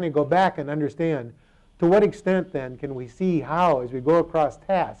can kind of go back and understand to what extent then can we see how, as we go across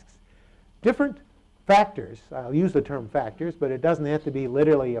tasks, different factors, I'll use the term factors, but it doesn't have to be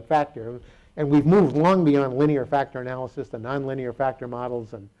literally a factor. And we've moved long beyond linear factor analysis to nonlinear factor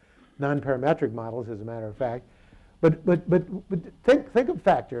models and non-parametric models, as a matter of fact. But think of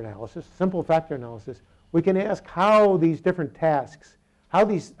factor analysis, simple factor analysis. We can ask how these different tasks, how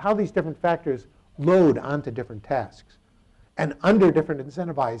these different factors load onto different tasks and under different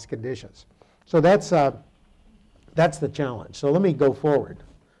incentivized conditions. So that's the challenge. So let me go forward.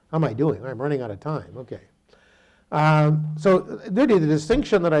 How am I doing? I'm running out of time. OK. So really, the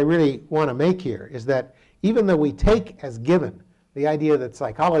distinction that I really want to make here is that even though we take as given the idea that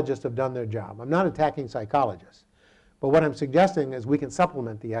psychologists have done their job, I'm not attacking psychologists. But what I'm suggesting is we can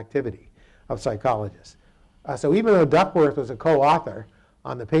supplement the activity of psychologists. So even though Duckworth was a co-author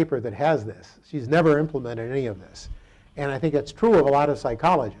on the paper that has this, she's never implemented any of this. And I think it's true of a lot of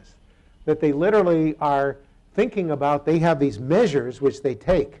psychologists, that they literally are thinking about, they have these measures which they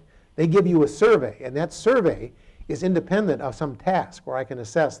take. They give you a survey, and that survey is independent of some task where I can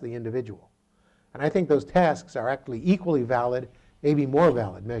assess the individual. And I think those tasks are actually equally valid, maybe more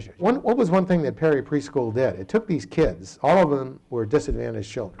valid measures. What was one thing that Perry Preschool did? It took these kids, all of them were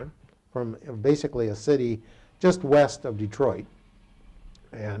disadvantaged children, from basically a city just west of Detroit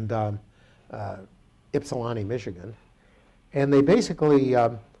and Ypsilanti, Michigan. And they basically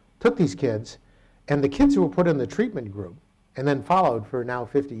took these kids, and the kids who were put in the treatment group and then followed for now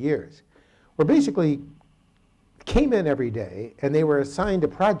 50 years were basically came in every day, and they were assigned a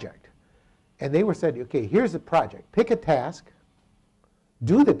project. And they were said, OK, here's the project. Pick a task,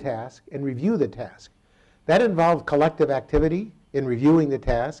 do the task, and review the task. That involved collective activity in reviewing the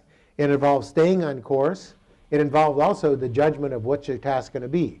task. It involved staying on course. It involved also the judgment of what's your task going to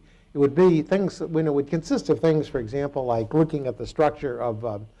be. It would be things, it would consist of things, for example, like looking at the structure of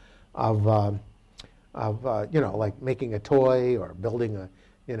like making a toy or building a,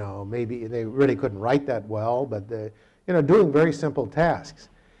 maybe they really couldn't write that well, but doing very simple tasks.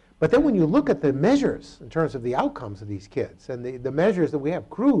 But then when you look at the measures in terms of the outcomes of these kids, and the measures that we have,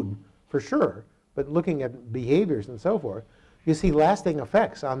 crude for sure, but looking at behaviors and so forth, you see lasting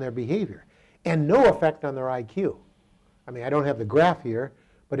effects on their behavior and no effect on their IQ. I mean, I don't have the graph here,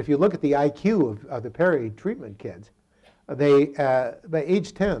 but if you look at the IQ of the Perry treatment kids, they, by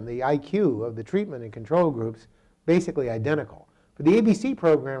age 10, the IQ of the treatment and control groups basically identical. For the ABC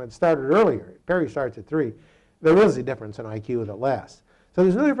program, it started earlier. Perry starts at 3. There is a difference in IQ that lasts. So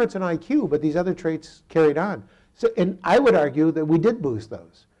there's no difference in IQ, but these other traits carried on. So, and I would argue that we did boost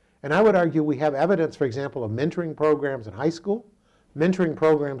those. And I would argue we have evidence, for example, of mentoring programs in high school, mentoring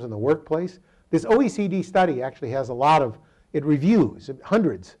programs in the workplace. This OECD study actually has a lot of, it reviews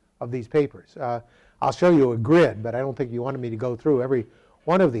hundreds of these papers. I'll show you a grid, but I don't think you wanted me to go through every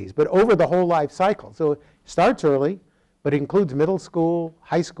one of these. But over the whole life cycle. So it starts early, but it includes middle school,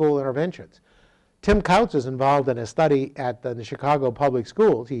 high school interventions. Tim Couch is involved in a study at the Chicago Public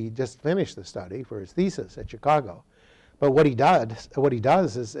Schools. He just finished the study for his thesis at Chicago. But what he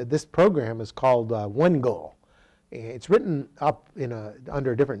does is this program is called One Goal. It's written up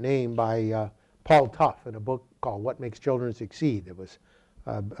under a different name by Paul Tough in a book called What Makes Children Succeed. It was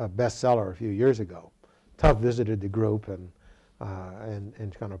a bestseller a few years ago. Tough visited the group and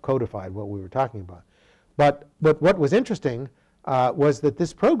kind of codified what we were talking about. But what was interesting was that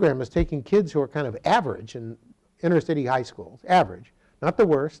this program is taking kids who are kind of average in inner city high schools, average, not the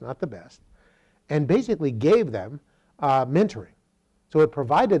worst, not the best, and basically gave them mentoring. So it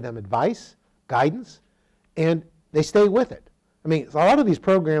provided them advice, guidance, and they stay with it. I mean, a lot of these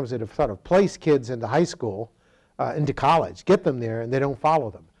programs that have sort of placed kids into high school, into college, get them there, and they don't follow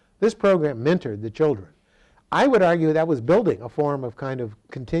them. This program mentored the children. I would argue that was building a form of kind of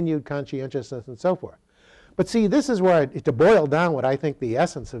continued conscientiousness and so forth. But see, this is where, to boil down what I think the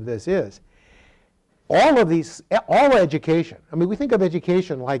essence of this is, all education, I mean, we think of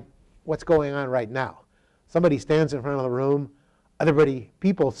education like what's going on right now. Somebody stands in front of the room,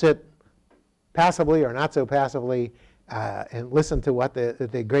 people sit passively or not so passively and listen to what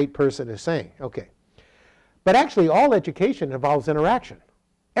the great person is saying. Okay. But actually, all education involves interaction.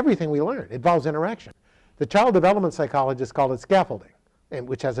 Everything we learn involves interaction. The child development psychologists call it scaffolding,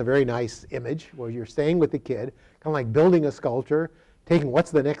 which has a very nice image where you're staying with the kid, kind of like building a sculpture, taking what's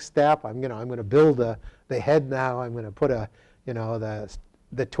the next step. I'm going to build the head now. I'm going to put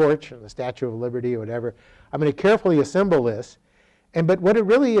the torch and the Statue of Liberty or whatever. I'm going to carefully assemble this. But what it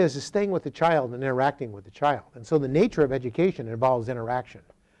really is staying with the child and interacting with the child. And so the nature of education involves interaction.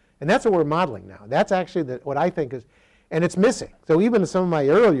 And that's what we're modeling now. That's actually what I think is, and it's missing. So even in some of my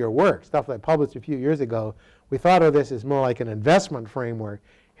earlier work, stuff that I published a few years ago, we thought of this as more like an investment framework.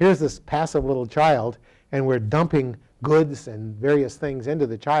 Here's this passive little child, and we're dumping goods and various things into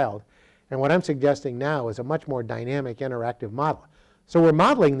the child. And what I'm suggesting now is a much more dynamic, interactive model. So we're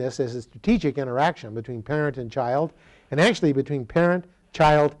modeling this as a strategic interaction between parent and child, and actually between parent,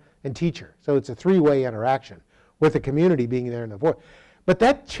 child, and teacher. So it's a three-way interaction with the community being there in the forefront. But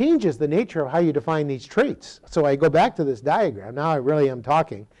that changes the nature of how you define these traits. So I go back to this diagram. Now I really am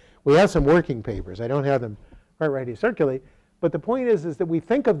talking. We have some working papers. I don't have them right here circulate. But the point is that we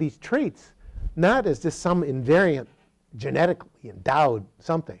think of these traits not as just some invariant, genetically endowed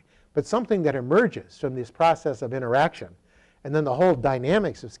something, but something that emerges from this process of interaction. And then the whole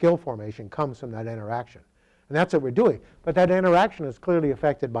dynamics of skill formation comes from that interaction. And that's what we're doing. But that interaction is clearly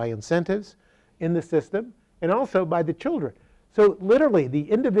affected by incentives in the system and also by the children. So literally, the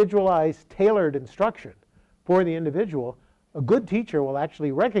individualized, tailored instruction for the individual, a good teacher will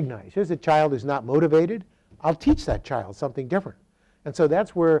actually recognize, here's a child who's not motivated. I'll teach that child something different. And so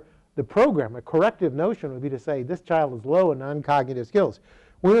that's where the program, a corrective notion would be to say, this child is low in non-cognitive skills.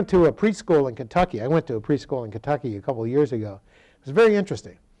 We went to a preschool in Kentucky. I went to a preschool in Kentucky a couple of years ago. It was very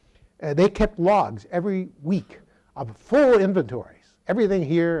interesting. They kept logs every week of full inventories. Everything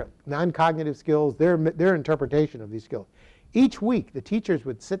here, non-cognitive skills, their interpretation of these skills. Each week, the teachers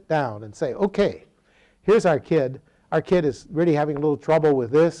would sit down and say, okay, here's our kid. Our kid is really having a little trouble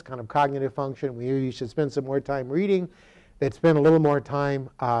with this kind of cognitive function. We should spend some more time reading. They'd spend a little more time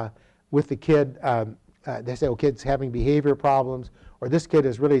with the kid. They say, oh, kid's having behavior problems, or this kid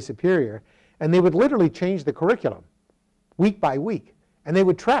is really superior. And they would literally change the curriculum week by week. And they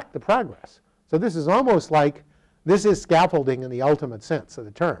would track the progress. So this is almost like, this is scaffolding in the ultimate sense of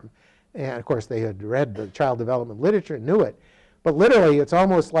the term. And of course, they had read the child development literature and knew it. But literally, it's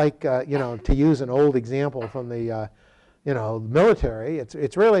almost like, to use an old example from the military,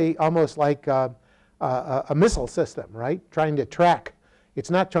 it's really almost like a missile system, right? Trying to track.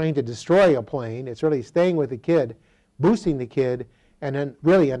 It's not trying to destroy a plane. It's really staying with the kid, boosting the kid, and then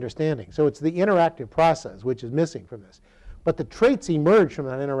really understanding. So it's the interactive process which is missing from this. But the traits emerge from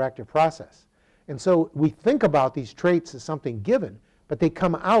that interactive process. And so we think about these traits as something given, but they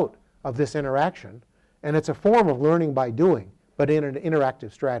come out of this interaction. And it's a form of learning by doing, but in an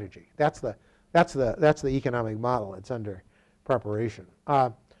interactive strategy. That's the economic model. It's under preparation.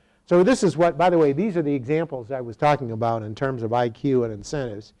 So this is what, by the way, these are the examples I was talking about in terms of IQ and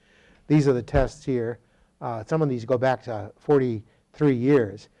incentives. These are the tests here. Some of these go back to 43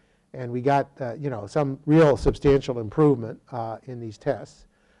 years. And we got some real substantial improvement in these tests.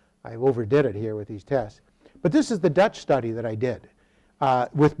 I overdid it here with these tests. But this is the Dutch study that I did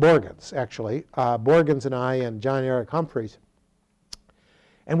with Borgens, actually. Borgens and I and John Eric Humphreys.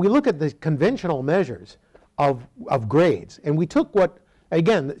 And we look at the conventional measures of grades. And we took what,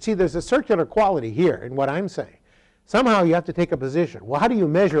 again, see, there's a circular quality here in what I'm saying. Somehow you have to take a position. Well, how do you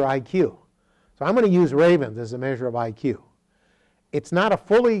measure IQ? So I'm going to use Ravens as a measure of IQ. It's not a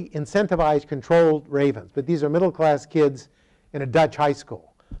fully incentivized, controlled Ravens, but these are middle-class kids in a Dutch high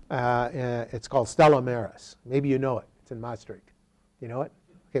school. It's called Stella Maris. Maybe you know it. It's in Maastricht. You know it?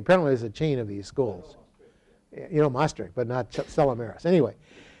 Okay, apparently there's a chain of these schools. You know Maastricht, but not Stella Maris. Anyway,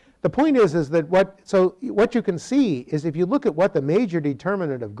 the point is that what you can see is if you look at what the major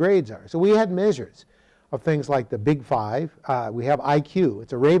determinant of grades are. So we had measures of things like the Big Five. We have IQ.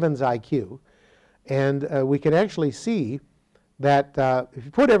 It's a Ravens IQ. And we can actually see that if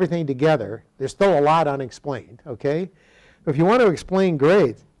you put everything together, there's still a lot unexplained, okay? If you want to explain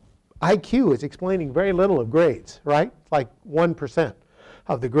grades, IQ is explaining very little of grades, right? It's like 1%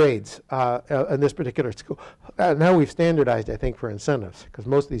 of the grades in this particular school. Now we've standardized, I think, for incentives, because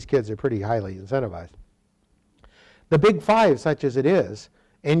most of these kids are pretty highly incentivized. The Big Five, such as it is,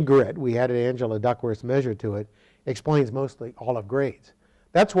 and grit, we added Angela Duckworth's measure to it, explains mostly all of grades.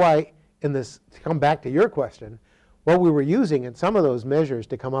 That's why in this, to come back to your question, what we were using in some of those measures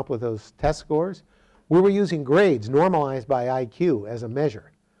to come up with those test scores, we were using grades normalized by IQ as a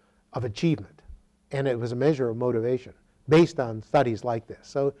measure of achievement. And it was a measure of motivation based on studies like this.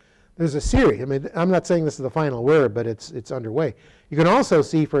 So there's a series. I mean, I'm not saying this is the final word, but it's underway. You can also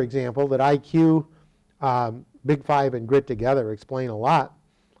see, for example, that IQ, Big Five and grit together explain a lot.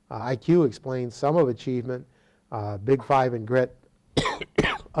 IQ explains some of achievement, Big Five and grit,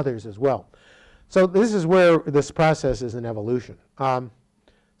 others as well. So this is where this process is an evolution.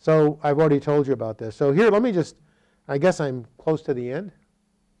 So I've already told you about this. So here, let me just, I guess I'm close to the end.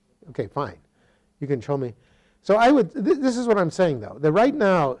 Okay, fine. You can show me. So I would, this is what I'm saying though, that right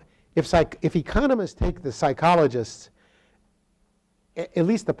now, if economists take the psychologists, at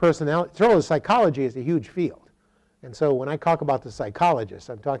least the personality, the psychology is a huge field. And so when I talk about the psychologists,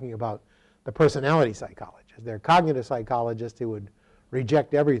 I'm talking about the personality psychologists. They're cognitive psychologists who would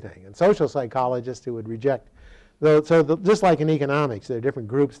reject everything, and social psychologists who would reject. Just like in economics, there are different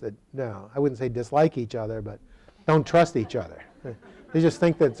groups that, no, I wouldn't say dislike each other, but don't trust each other. They just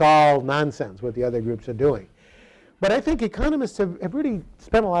think that it's all nonsense what the other groups are doing. But I think economists have really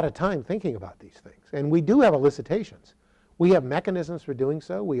spent a lot of time thinking about these things. And we do have elicitations. We have mechanisms for doing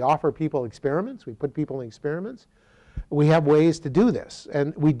so. We offer people experiments. We put people in experiments. We have ways to do this.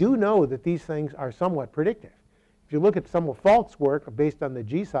 And we do know that these things are somewhat predictive. If you look at some of Falk's work based on the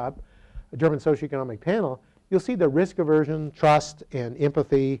GSOP, the German Socioeconomic Panel, you'll see the risk aversion, trust, and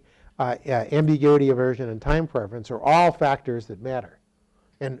empathy, ambiguity aversion, and time preference are all factors that matter.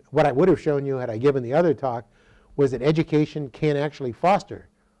 And what I would have shown you had I given the other talk was that education can actually foster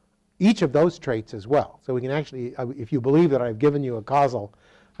each of those traits as well. So we can actually, if you believe that I've given you a causal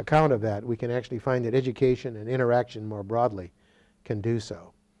account of that, we can actually find that education and interaction more broadly can do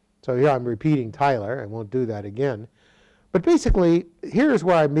so. So here I'm repeating Tyler. I won't do that again. But basically, here's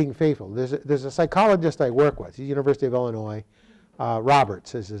where I'm being faithful. There's a psychologist I work with. He's University of Illinois.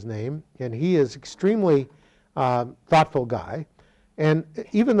 Roberts is his name. And he is extremely thoughtful guy. And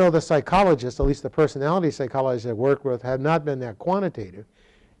even though the psychologists, at least the personality psychologists I work with, have not been that quantitative,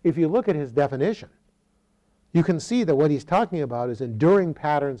 if you look at his definition, you can see that what he's talking about is enduring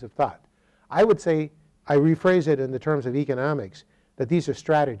patterns of thought. I would say, I rephrase it in the terms of economics, that these are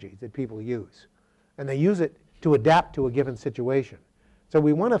strategies that people use. And they use it to adapt to a given situation. So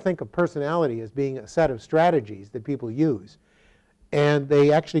we want to think of personality as being a set of strategies that people use. And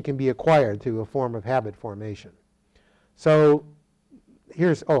they actually can be acquired through a form of habit formation. So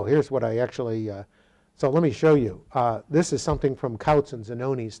here's what I actually, so let me show you. This is something from Kautz and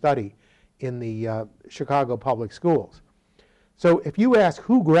Zanoni's study in the Chicago public schools. So if you ask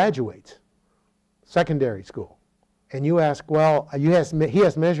who graduates secondary school, and you ask, well, he has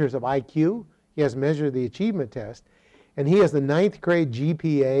measures of IQ, he has measured of the achievement test, and he has the 9th grade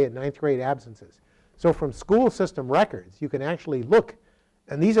GPA and 9th grade absences. So from school system records, you can actually look,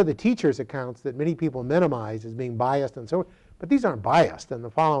 and these are the teachers' accounts that many people minimize as being biased and so on, but these aren't biased in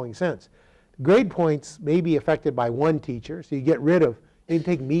the following sense. Grade points may be affected by one teacher, so you get rid of, you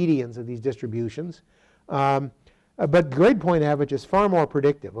take medians of these distributions, but grade point average is far more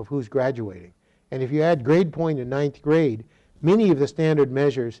predictive of who's graduating. And if you add grade point in 9th grade, many of the standard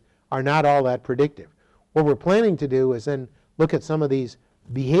measures are not all that predictive. What we're planning to do is then look at some of these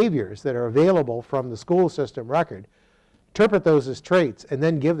behaviors that are available from the school system record interpret those as traits, and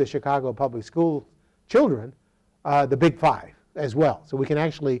then give the Chicago public school children the big five as well. So we can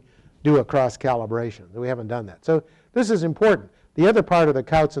actually do a cross-calibration. We haven't done that. So this is important. The other part of the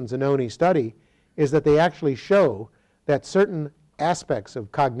Kautz and Zanoni study is that they actually show that certain aspects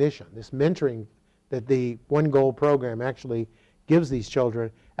of cognition, this mentoring that the One Goal program actually gives these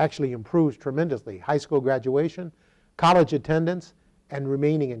children, actually improves tremendously high school graduation, college attendance, and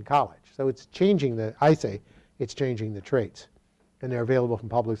remaining in college. So it's changing I say, it's changing the traits. And they're available from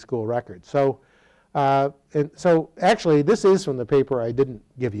public school records. So, actually, this is from the paper I didn't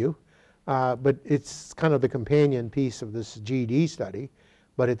give you. But it's kind of the companion piece of this GED study,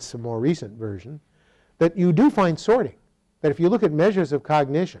 but it's a more recent version, that you do find sorting. That if you look at measures of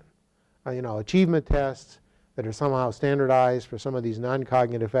cognition, achievement tests that are somehow standardized for some of these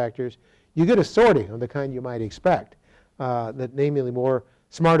non-cognitive factors, you get a sorting of the kind you might expect. That namely more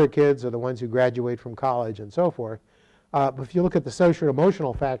smarter kids are the ones who graduate from college and so forth. But if you look at the social and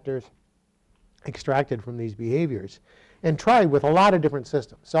emotional factors extracted from these behaviors, and tried with a lot of different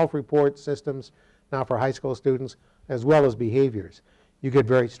systems, self-report systems now for high school students, as well as behaviors, you get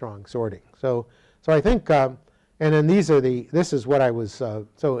very strong sorting. So I think, and then this is what I was,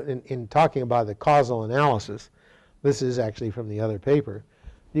 so in talking about the causal analysis, this is actually from the other paper,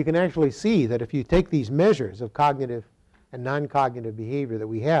 you can actually see that if you take these measures of cognitive and non-cognitive behavior that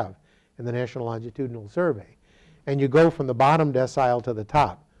we have in the National Longitudinal Survey, and you go from the bottom decile to the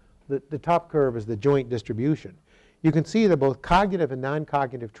top, the top curve is the joint distribution. You can see that both cognitive and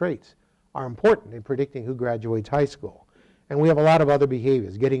non-cognitive traits are important in predicting who graduates high school. And we have a lot of other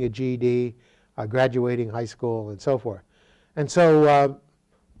behaviors, getting a GED, graduating high school, and so forth. And so,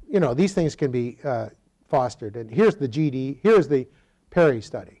 these things can be fostered. And here's the GED, here's the Perry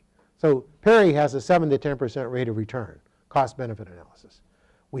study. So Perry has a 7 to 10% rate of return, cost-benefit analysis.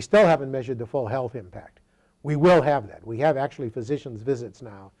 We still haven't measured the full health impact. We will have that. We have actually physicians' visits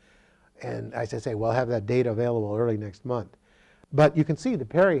now. And as I say, we'll have that data available early next month. But you can see that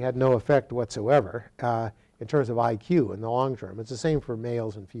Perry had no effect whatsoever in terms of IQ in the long term. It's the same for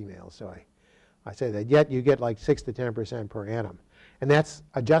males and females. So I say that. Yet you get like 6 to 10% per annum. And that's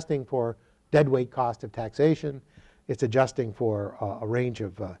adjusting for deadweight cost of taxation. It's adjusting for a range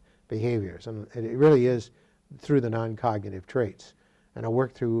of behaviors. And it really is through the non-cognitive traits. And I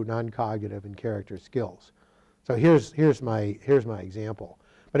work through non-cognitive and character skills. So here's my example.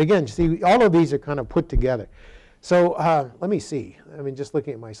 But again, see, all of these are kind of put together. So let me see. I mean, just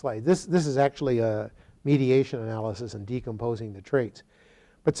looking at my slide. This is actually a mediation analysis and decomposing the traits.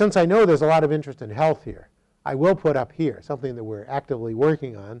 But since I know there's a lot of interest in health here, I will put up here something that we're actively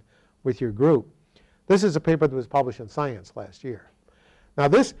working on with your group. This is a paper that was published in Science last year. Now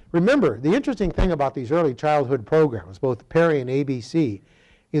remember, the interesting thing about these early childhood programs, both Perry and ABC,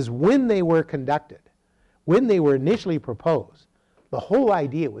 is when they were conducted, when they were initially proposed, the whole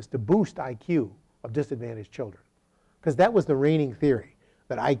idea was to boost IQ of disadvantaged children, because that was the reigning theory,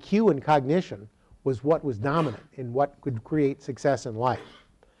 that IQ and cognition was what was dominant in what could create success in life.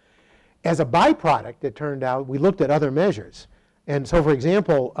 As a byproduct, it turned out, we looked at other measures. And so, for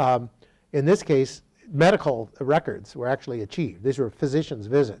example, in this case, medical records were actually achieved. These were physicians'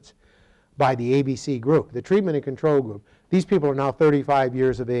 visits by the ABC group, the treatment and control group. These people are now 35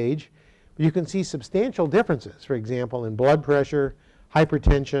 years of age. But you can see substantial differences, for example, in blood pressure,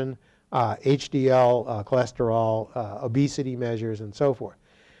 hypertension, HDL, cholesterol, obesity measures, and so forth.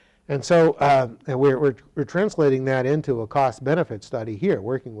 And so and we're translating that into a cost-benefit study here,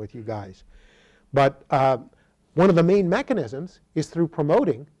 working with you guys. But one of the main mechanisms is through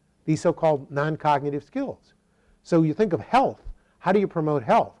promoting these so-called non-cognitive skills. So you think of health. How do you promote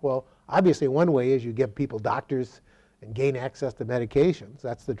health? Well, obviously one way is you give people doctors and gain access to medications.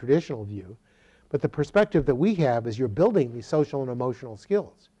 That's the traditional view. But the perspective that we have is you're building these social and emotional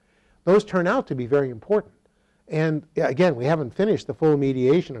skills. Those turn out to be very important. And again, we haven't finished the full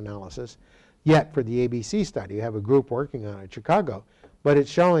mediation analysis yet for the ABC study. We have a group working on it in Chicago. But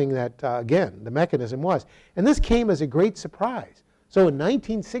it's showing that, again, the mechanism was. And this came as a great surprise. So in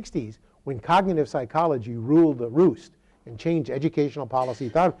 1960s, when cognitive psychology ruled the roost and changed educational policy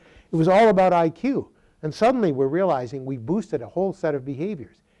thought, it was all about IQ. And suddenly we're realizing we boosted a whole set of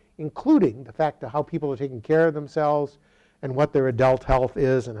behaviors, including the fact of how people are taking care of themselves and what their adult health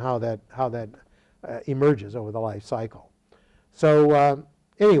is and how that emerges over the life cycle. So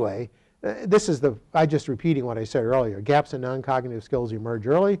anyway, this is I'm just repeating what I said earlier. Gaps in non-cognitive skills emerge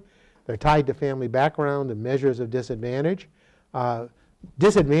early. They're tied to family background and measures of disadvantage.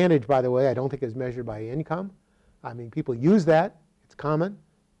 Disadvantage, by the way, I don't think is measured by income. I mean, people use that. It's common.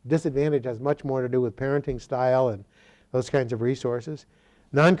 Disadvantage has much more to do with parenting style and those kinds of resources.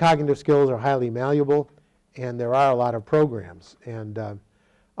 Non-cognitive skills are highly malleable. and there are a lot of programs. And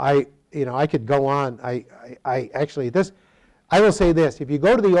I could go on. I will say this: if you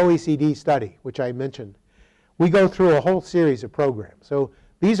go to the OECD study, which I mentioned, we go through a whole series of programs. So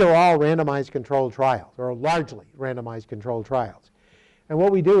these are all randomized controlled trials, or largely randomized controlled trials. And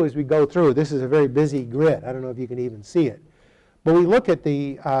what we do is we go through. This is a very busy grid. I don't know if you can even see it. But we look at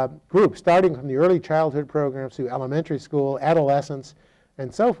the group starting from the early childhood programs through elementary school, adolescence,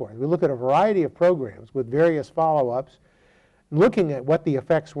 and so forth. We look at a variety of programs with various follow-ups, looking at what the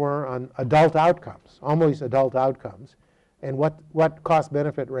effects were on adult outcomes, almost adult outcomes, and what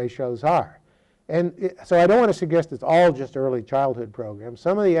cost-benefit ratios are. And so I don't want to suggest it's all just early childhood programs.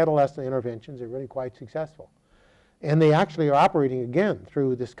 Some of the adolescent interventions are really quite successful. And they actually are operating, again,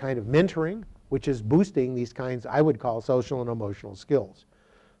 through this kind of mentoring, which is boosting these kinds I would call social and emotional skills.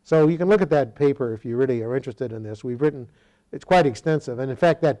 So you can look at that paper if you really are interested in this. We've written, it's quite extensive. And in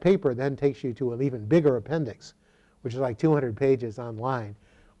fact, that paper then takes you to an even bigger appendix, which is like 200 pages online,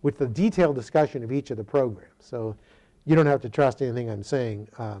 with the detailed discussion of each of the programs. So you don't have to trust anything I'm saying.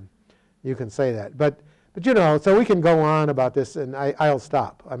 You can say that. But so we can go on about this, and I'll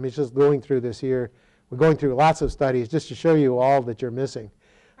stop. I mean, it's just going through this here. We're going through lots of studies just to show you all that you're missing.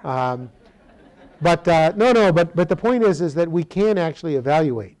 But the point is that we can actually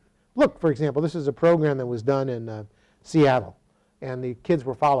evaluate. Look, for example, this is a program that was done in Seattle, and the kids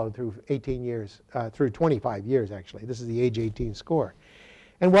were followed through 18 years, through 25 years actually. This is the age 18 score.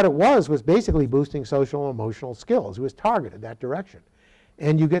 And what it was basically boosting social and emotional skills. It was targeted that direction.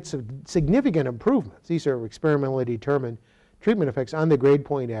 And you get some significant improvements. These are experimentally determined treatment effects on the grade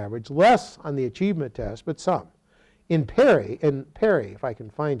point average, less on the achievement test, but some. In Perry, if I can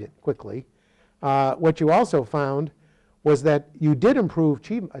find it quickly, what you also found was that you did improve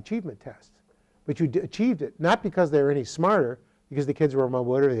achievement tests, but you achieved it not because they were any smarter, because the kids were more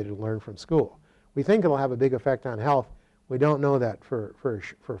motivated to learn from school. We think it'll have a big effect on health. We don't know that for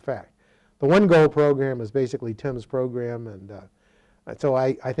a fact. The One Goal program is basically Tim's program, and so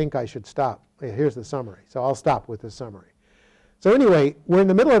I think I should stop. Here's the summary. So I'll stop with the summary. So anyway, we're in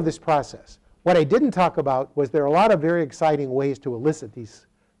the middle of this process. What I didn't talk about was there are a lot of very exciting ways to elicit these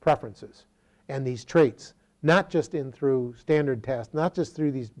preferences and these traits, not just through standard tests, not just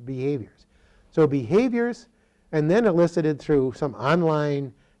through these behaviors. So behaviors, and then elicited through some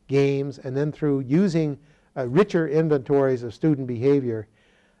online games, and then through using richer inventories of student behavior,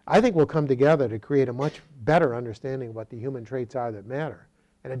 I think will come together to create a much better understanding of what the human traits are that matter,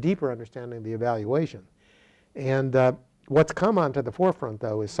 and a deeper understanding of the evaluation. And what's come onto the forefront,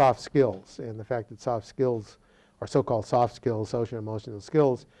 though, is soft skills, and the fact that soft skills, or so-called soft skills, social and emotional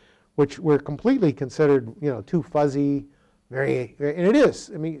skills, which were completely considered, too fuzzy, and it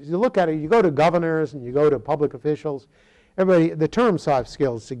is. I mean, you look at it, you go to governors and you go to public officials, the term soft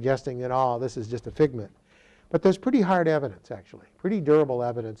skills suggesting that, this is just a figment. But there's pretty hard evidence, actually, pretty durable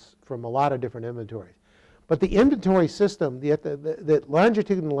evidence from a lot of different inventories. But the inventory system, the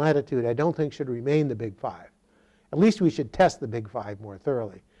longitude and latitude, I don't think should remain the big five. At least we should test the big five more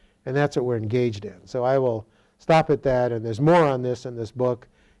thoroughly. And that's what we're engaged in. So I will stop at that. And there's more on this in this book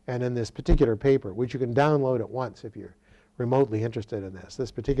and in this particular paper, which you can download at once if you're remotely interested in this.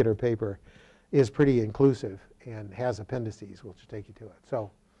 This particular paper is pretty inclusive and has appendices, which will take you to it. So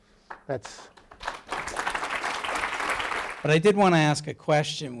that's... But I did want to ask a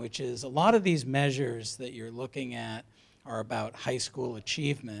question, which is a lot of these measures that you're looking at are about high school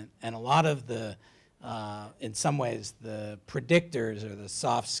achievement, and a lot of the, in some ways, the predictors or the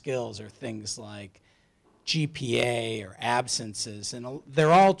soft skills are things like GPA or absences, and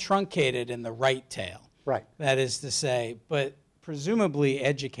they're all truncated in the right tail. Right. That is to say, but presumably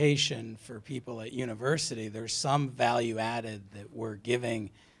education for people at university, there's some value added that we're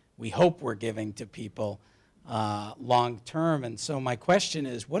giving, we hope we're giving to people long term. And so my question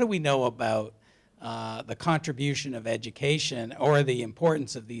is, what do we know about the contribution of education or the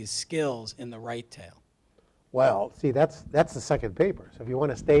importance of these skills in the right tail? Well, see, that's the second paper. So if you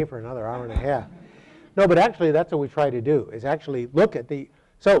want to stay for another hour and a half. No, but actually that's what we try to do, is actually look at the,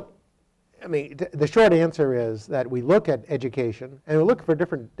 so I mean, the short answer is that we look at education and we look for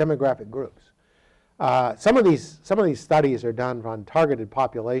different demographic groups. Some of these studies are done on targeted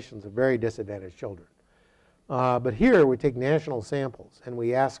populations of very disadvantaged children. But here we take national samples and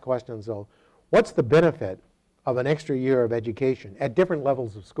we ask questions of what's the benefit of an extra year of education at different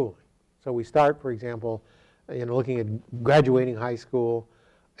levels of schooling. So we start, for example, looking at graduating high school,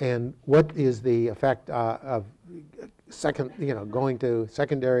 and what is the effect of going to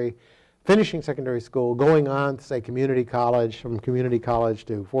secondary, finishing secondary school, going on to, say, community college, from community college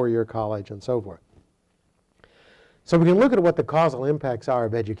to four-year college, and so forth. So we can look at what the causal impacts are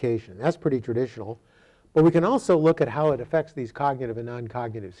of education. That's pretty traditional. But we can also look at how it affects these cognitive and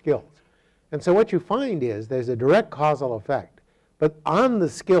non-cognitive skills. And so what you find is there's a direct causal effect, but on the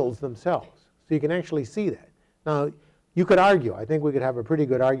skills themselves. So you can actually see that. Now, you could argue, I think we could have a pretty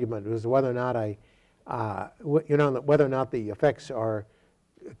good argument as to whether or not whether or not the effects are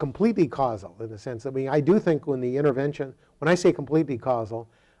completely causal, in the sense that, I mean, I do think when the intervention, when I say completely causal,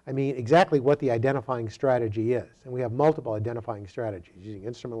 I mean exactly what the identifying strategy is. And we have multiple identifying strategies using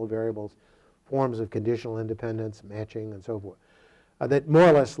instrumental variables, forms of conditional independence, matching, and so forth, that more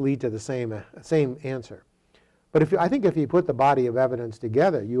or less lead to the same answer. But I think if you put the body of evidence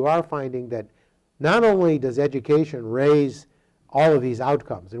together, you are finding that not only does education raise all of these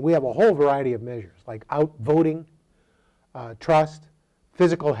outcomes, and we have a whole variety of measures like voting, trust,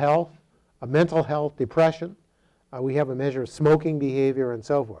 physical health, mental health, depression. We have a measure of smoking behavior and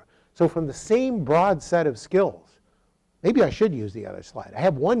so forth. So from the same broad set of skills, maybe I should use the other slide. I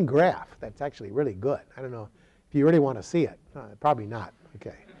have one graph that's actually really good. I don't know if you really want to see it. Probably not.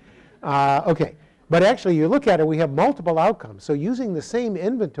 Okay. Okay. But actually, you look at it, we have multiple outcomes. So using the same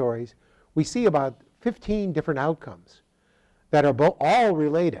inventories, we see about 15 different outcomes that are all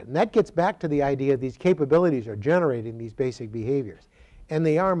related. And that gets back to the idea these capabilities are generating these basic behaviors. And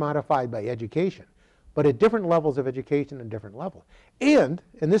they are modified by education, but at different levels of education and different levels. And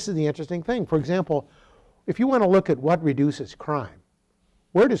this is the interesting thing, for example, if you want to look at what reduces crime,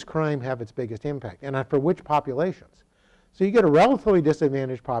 where does crime have its biggest impact, and for which populations? So you get a relatively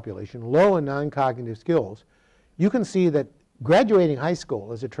disadvantaged population, low in non-cognitive skills. You can see that graduating high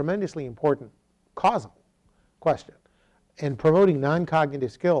school is a tremendously important causal question in promoting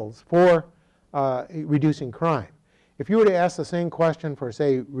non-cognitive skills for reducing crime. If you were to ask the same question for,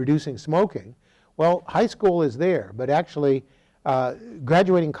 say, reducing smoking, well, high school is there, but actually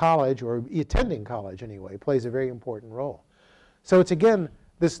graduating college, or attending college anyway, plays a very important role. So it's, again,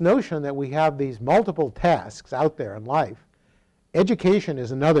 this notion that we have these multiple tasks out there in life. Education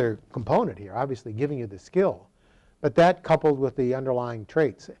is another component here, obviously giving you the skill, but that coupled with the underlying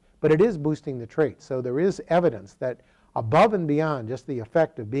traits. But it is boosting the traits. So there is evidence that above and beyond just the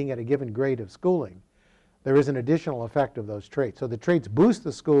effect of being at a given grade of schooling, there is an additional effect of those traits. So the traits boost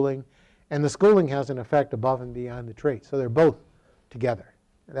the schooling, and the schooling has an effect above and beyond the traits. So they're both together.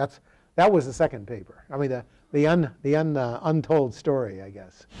 That was the second paper. I mean, the untold story, I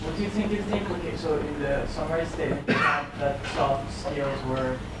guess. What do you think is the implication? So in the summary statement, you have that soft skills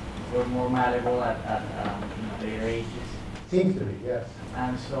were more malleable at later ages. Seems to be, yes.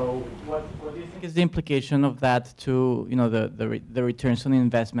 And so, what do you think is the implication of that to the returns on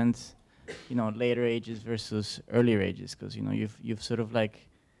investments, later ages versus earlier ages? Because you've sort of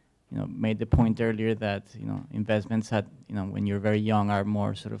made the point earlier that investments when you're very young are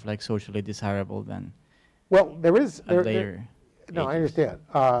more sort of socially desirable than there is later. No, I understand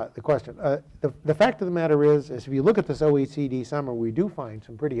the question. The fact of the matter is if you look at this OECD summary, we do find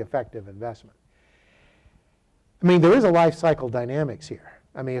some pretty effective investment. I mean, there is a life cycle dynamics here.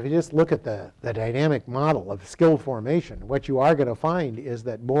 I mean, if you just look at the dynamic model of skill formation, what you are going to find is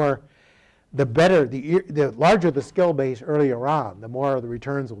that the larger the skill base earlier on, the more the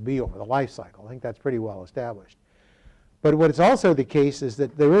returns will be over the life cycle. I think that's pretty well established. But what is also the case is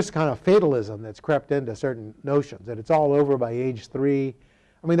that there is kind of fatalism that's crept into certain notions, that it's all over by age 3.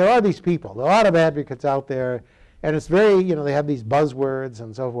 I mean, there are these people, there are a lot of advocates out there, and it's very, they have these buzzwords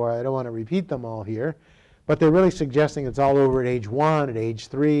and so forth. I don't want to repeat them all here, but they're really suggesting it's all over at age 1, at age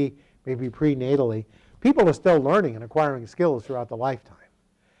 3, maybe prenatally. People are still learning and acquiring skills throughout the lifetime.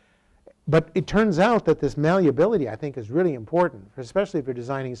 But it turns out that this malleability, I think, is really important, especially if you're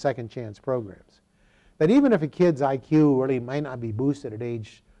designing second chance programs. That even if a kid's IQ really might not be boosted at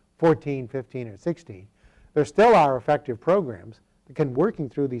age 14, 15, or 16, there still are effective programs that can, working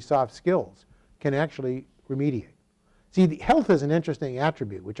through these soft skills, can actually remediate. See, health is an interesting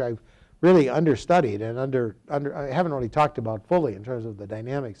attribute, which I've really understudied and I haven't really talked about fully in terms of the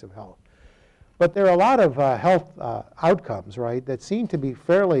dynamics of health. But there are a lot of health outcomes, right, that seem to be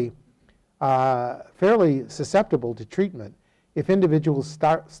fairly susceptible to treatment if individuals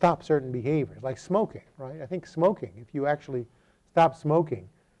stop certain behaviors, like smoking, right? I think smoking, if you actually stop smoking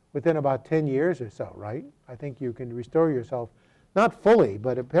within about 10 years or so, right, I think you can restore yourself, not fully,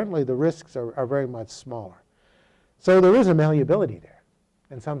 but apparently the risks are very much smaller. So there is a malleability there,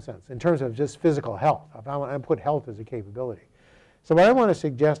 in some sense, in terms of just physical health. I want to put health as a capability. So what I want to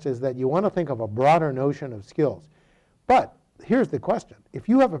suggest is that you want to think of a broader notion of skills. But here's the question. If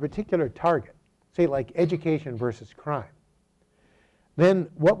you have a particular target, say like education versus crime, then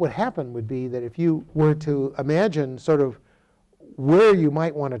what would happen would be that if you were to imagine sort of where you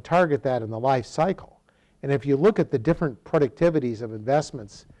might want to target that in the life cycle, and if you look at the different productivities of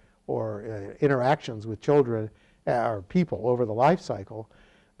investments interactions with children or people over the life cycle,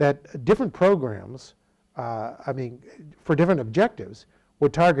 that different programs, for different objectives,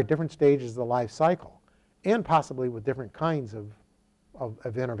 would target different stages of the life cycle, and possibly with different kinds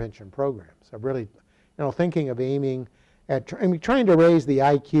of intervention programs. I'm really, thinking of aiming at trying to raise the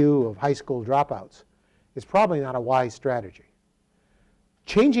IQ of high school dropouts is probably not a wise strategy.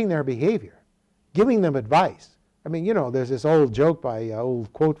 Changing their behavior, giving them advice. There's this old joke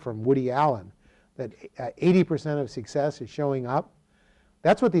old quote from Woody Allen that 80% of success is showing up.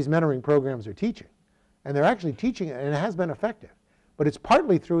 That's what these mentoring programs are teaching. And they're actually teaching it, and it has been effective. But it's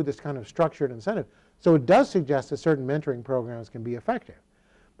partly through this kind of structured incentive. So it does suggest that certain mentoring programs can be effective.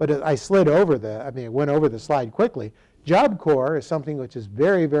 But I went over the slide quickly. Job Corps is something which is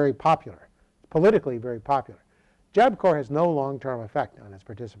very, very popular, politically very popular. Job Corps has no long-term effect on its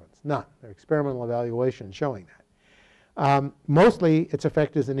participants, none. There are experimental evaluations showing that. Mostly its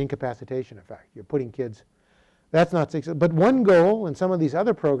effect is an incapacitation effect. You're putting kids, that's not successful. But one goal in some of these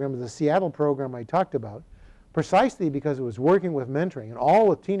other programs, the Seattle program I talked about, precisely because it was working with mentoring and all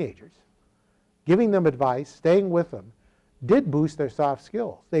with teenagers, giving them advice, staying with them, did boost their soft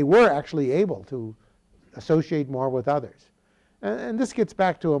skills. They were actually able to associate more with others. And this gets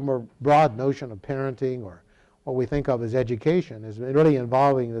back to a more broad notion of parenting, or what we think of as education, is really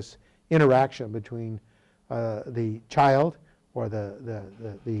involving this interaction between the child or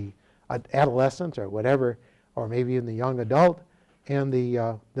the adolescent or whatever, or maybe even the young adult, and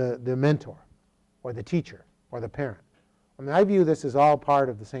the mentor or the teacher or the parent. I view this as all part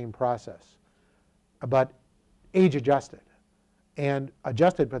of the same process, but age adjusted, and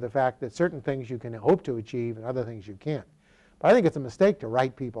adjusted for the fact that certain things you can hope to achieve and other things you can't. But I think it's a mistake to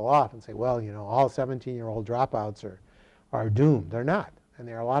write people off and say, well, all 17-year-old dropouts are doomed. They're not. And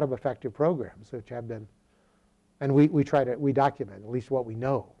there are a lot of effective programs which have been, and we document at least what we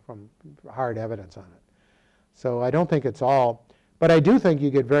know from hard evidence on it. So I don't think it's all, but I do think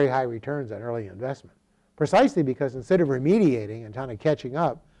you get very high returns on early investment, precisely because instead of remediating and kind of catching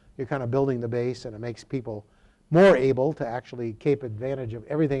up, you're kind of building the base, and it makes people more able to actually take advantage of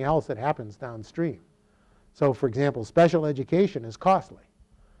everything else that happens downstream. So for example, special education is costly.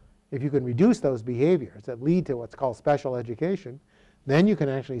 If you can reduce those behaviors that lead to what's called special education, then you can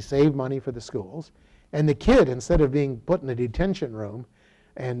actually save money for the schools. And the kid, instead of being put in a detention room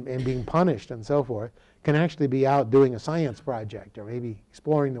and being punished and so forth, can actually be out doing a science project or maybe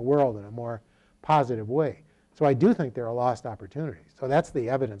exploring the world in a more positive way. So I do think there are lost opportunities. So that's the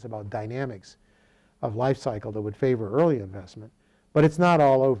evidence about dynamics of life cycle that would favor early investment. But it's not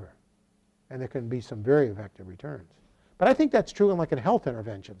all over. And there can be some very effective returns. But I think that's true in health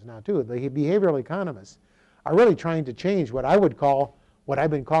interventions now too. The behavioral economists are really trying to change what I would call, what I've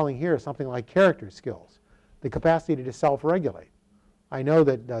been calling here, something like character skills, the capacity to self-regulate. I know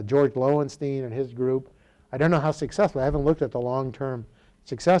that George Lowenstein and his group, I don't know how successful, I haven't looked at the long-term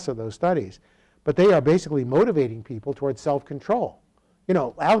success of those studies, but they are basically motivating people towards self-control.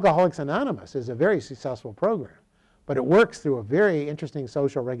 Alcoholics Anonymous is a very successful program, but it works through a very interesting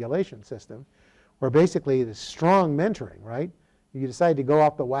social regulation system where basically the strong mentoring, right? You decide to go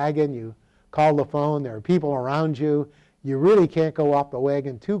off the wagon, you call the phone, there are people around you. You really can't go off the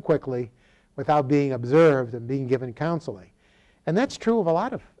wagon too quickly without being observed and being given counseling. And that's true of a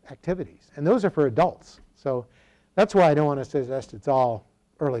lot of activities, and those are for adults. So that's why I don't want to suggest it's all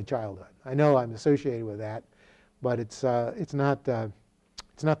early childhood. I know I'm associated with that, but it's not the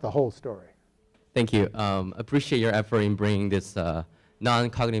whole story. Thank you. Appreciate your effort in bringing this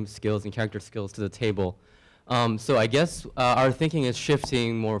non-cognitive skills and character skills to the table. So I guess our thinking is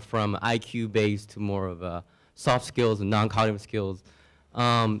shifting more from IQ-based to more of soft skills and non-cognitive skills.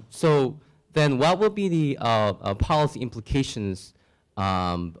 So then what will be the policy implications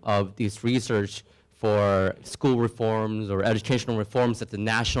of this research for school reforms or educational reforms at the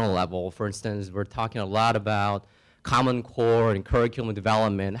national level? For instance, we're talking a lot about Common Core and curriculum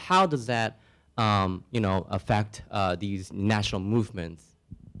development. How does that affect these national movements?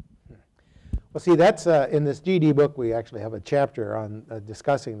 Well, see, that's in this GD book, we actually have a chapter on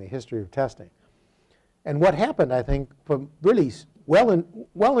discussing the history of testing. And what happened, I think, for really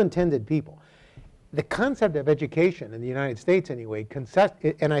well-intended people, the concept of education in the United States anyway,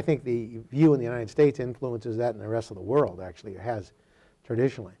 and I think the view in the United States influences that in the rest of the world, actually, it has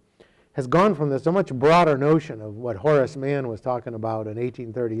traditionally, has gone from this so much broader notion of what Horace Mann was talking about in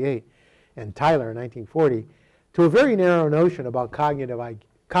 1838 and Tyler in 1940 to a very narrow notion about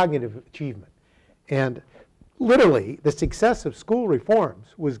cognitive achievement. And literally, the success of school reforms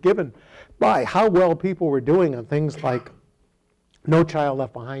was given by how well people were doing on things like No Child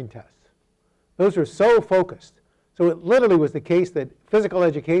Left Behind tests. Those are so focused So it literally was the case that physical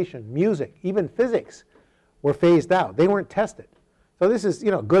education, music, even physics were phased out. They weren't tested. So this is,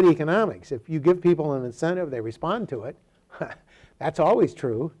 good economics. If you give people an incentive, they respond to it. That's always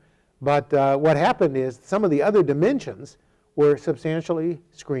true. But what happened is some of the other dimensions were substantially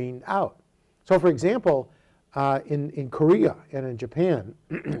screened out. So for example, in Korea and in Japan,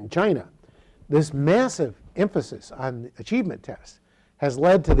 China, this massive emphasis on achievement tests has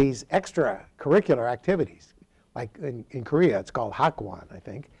led to these extracurricular activities. Like in Korea, it's called Heckman, I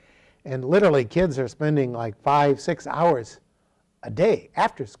think. And literally kids are spending like 5-6 hours a day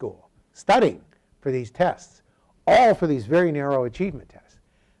after school studying for these tests, all for these very narrow achievement tests.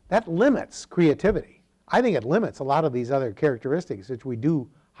 That limits creativity. I think it limits a lot of these other characteristics which we do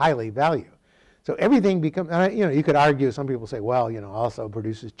highly value. So everything becomes, you could argue, some people say, well, also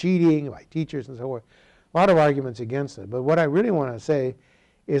produces cheating by teachers and so forth. A lot of arguments against it. But what I really want to say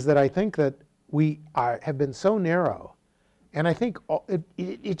is that I think that we have been so narrow, and I think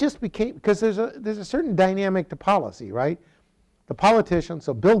it just became, because there's a certain dynamic to policy, right? The politicians,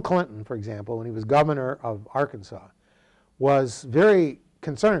 so Bill Clinton, for example, when he was governor of Arkansas, was very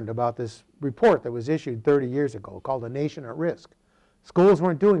concerned about this report that was issued 30 years ago called A Nation at Risk. Schools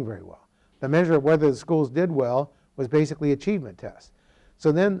weren't doing very well. The measure of whether the schools did well was basically achievement tests.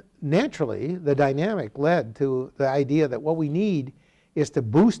 So then, naturally, the dynamic led to the idea that what we need is to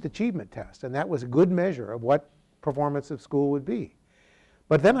boost achievement tests, and that was a good measure of what performance of school would be.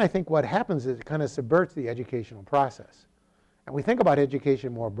 But then I think what happens is it kind of subverts the educational process. And we think about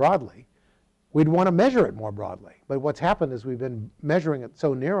education more broadly, we'd want to measure it more broadly. But what's happened is we've been measuring it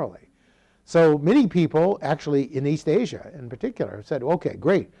so narrowly. So many people, actually in East Asia in particular, have said, okay,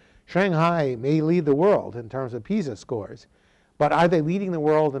 great, Shanghai may lead the world in terms of PISA scores, but are they leading the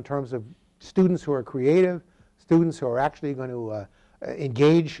world in terms of students who are creative, students who are actually going to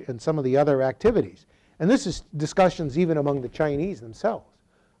engage in some of the other activities? And this is discussions even among the Chinese themselves.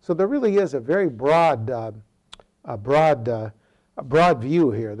 So there really is a very broad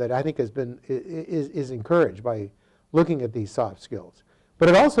view here that I think is encouraged by looking at these soft skills. But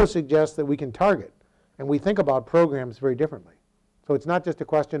it also suggests that we can target, and we think about programs very differently. So it's not just a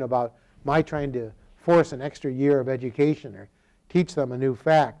question about my trying to force an extra year of education or teach them a new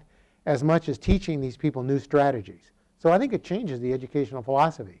fact, as much as teaching these people new strategies. So I think it changes the educational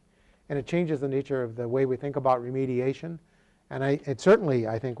philosophy, and it changes the nature of the way we think about remediation. And it certainly,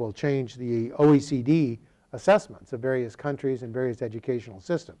 I think, will change the OECD assessments of various countries and various educational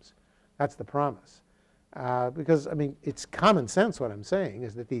systems. That's the promise. Because, I mean, it's common sense what I'm saying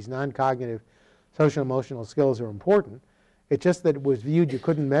is that these non-cognitive social emotional skills are important. It's just that it was viewed you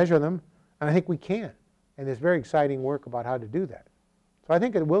couldn't measure them, and I think we can. And there's very exciting work about how to do that. So I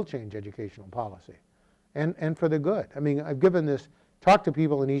think it will change educational policy, and for the good. I mean, I've given this talk to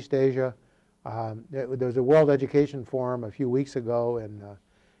people in East Asia. There was a World Education Forum a few weeks ago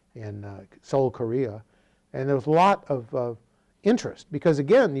in Seoul, Korea, and there was a lot of interest because,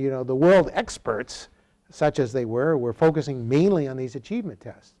 again, the world experts, such as they were focusing mainly on these achievement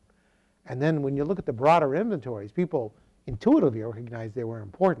tests. And then when you look at the broader inventories, people intuitively recognized they were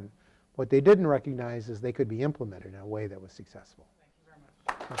important. What they didn't recognize is they could be implemented in a way that was successful.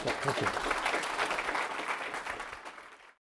 Thank you very much. Okay, thank you.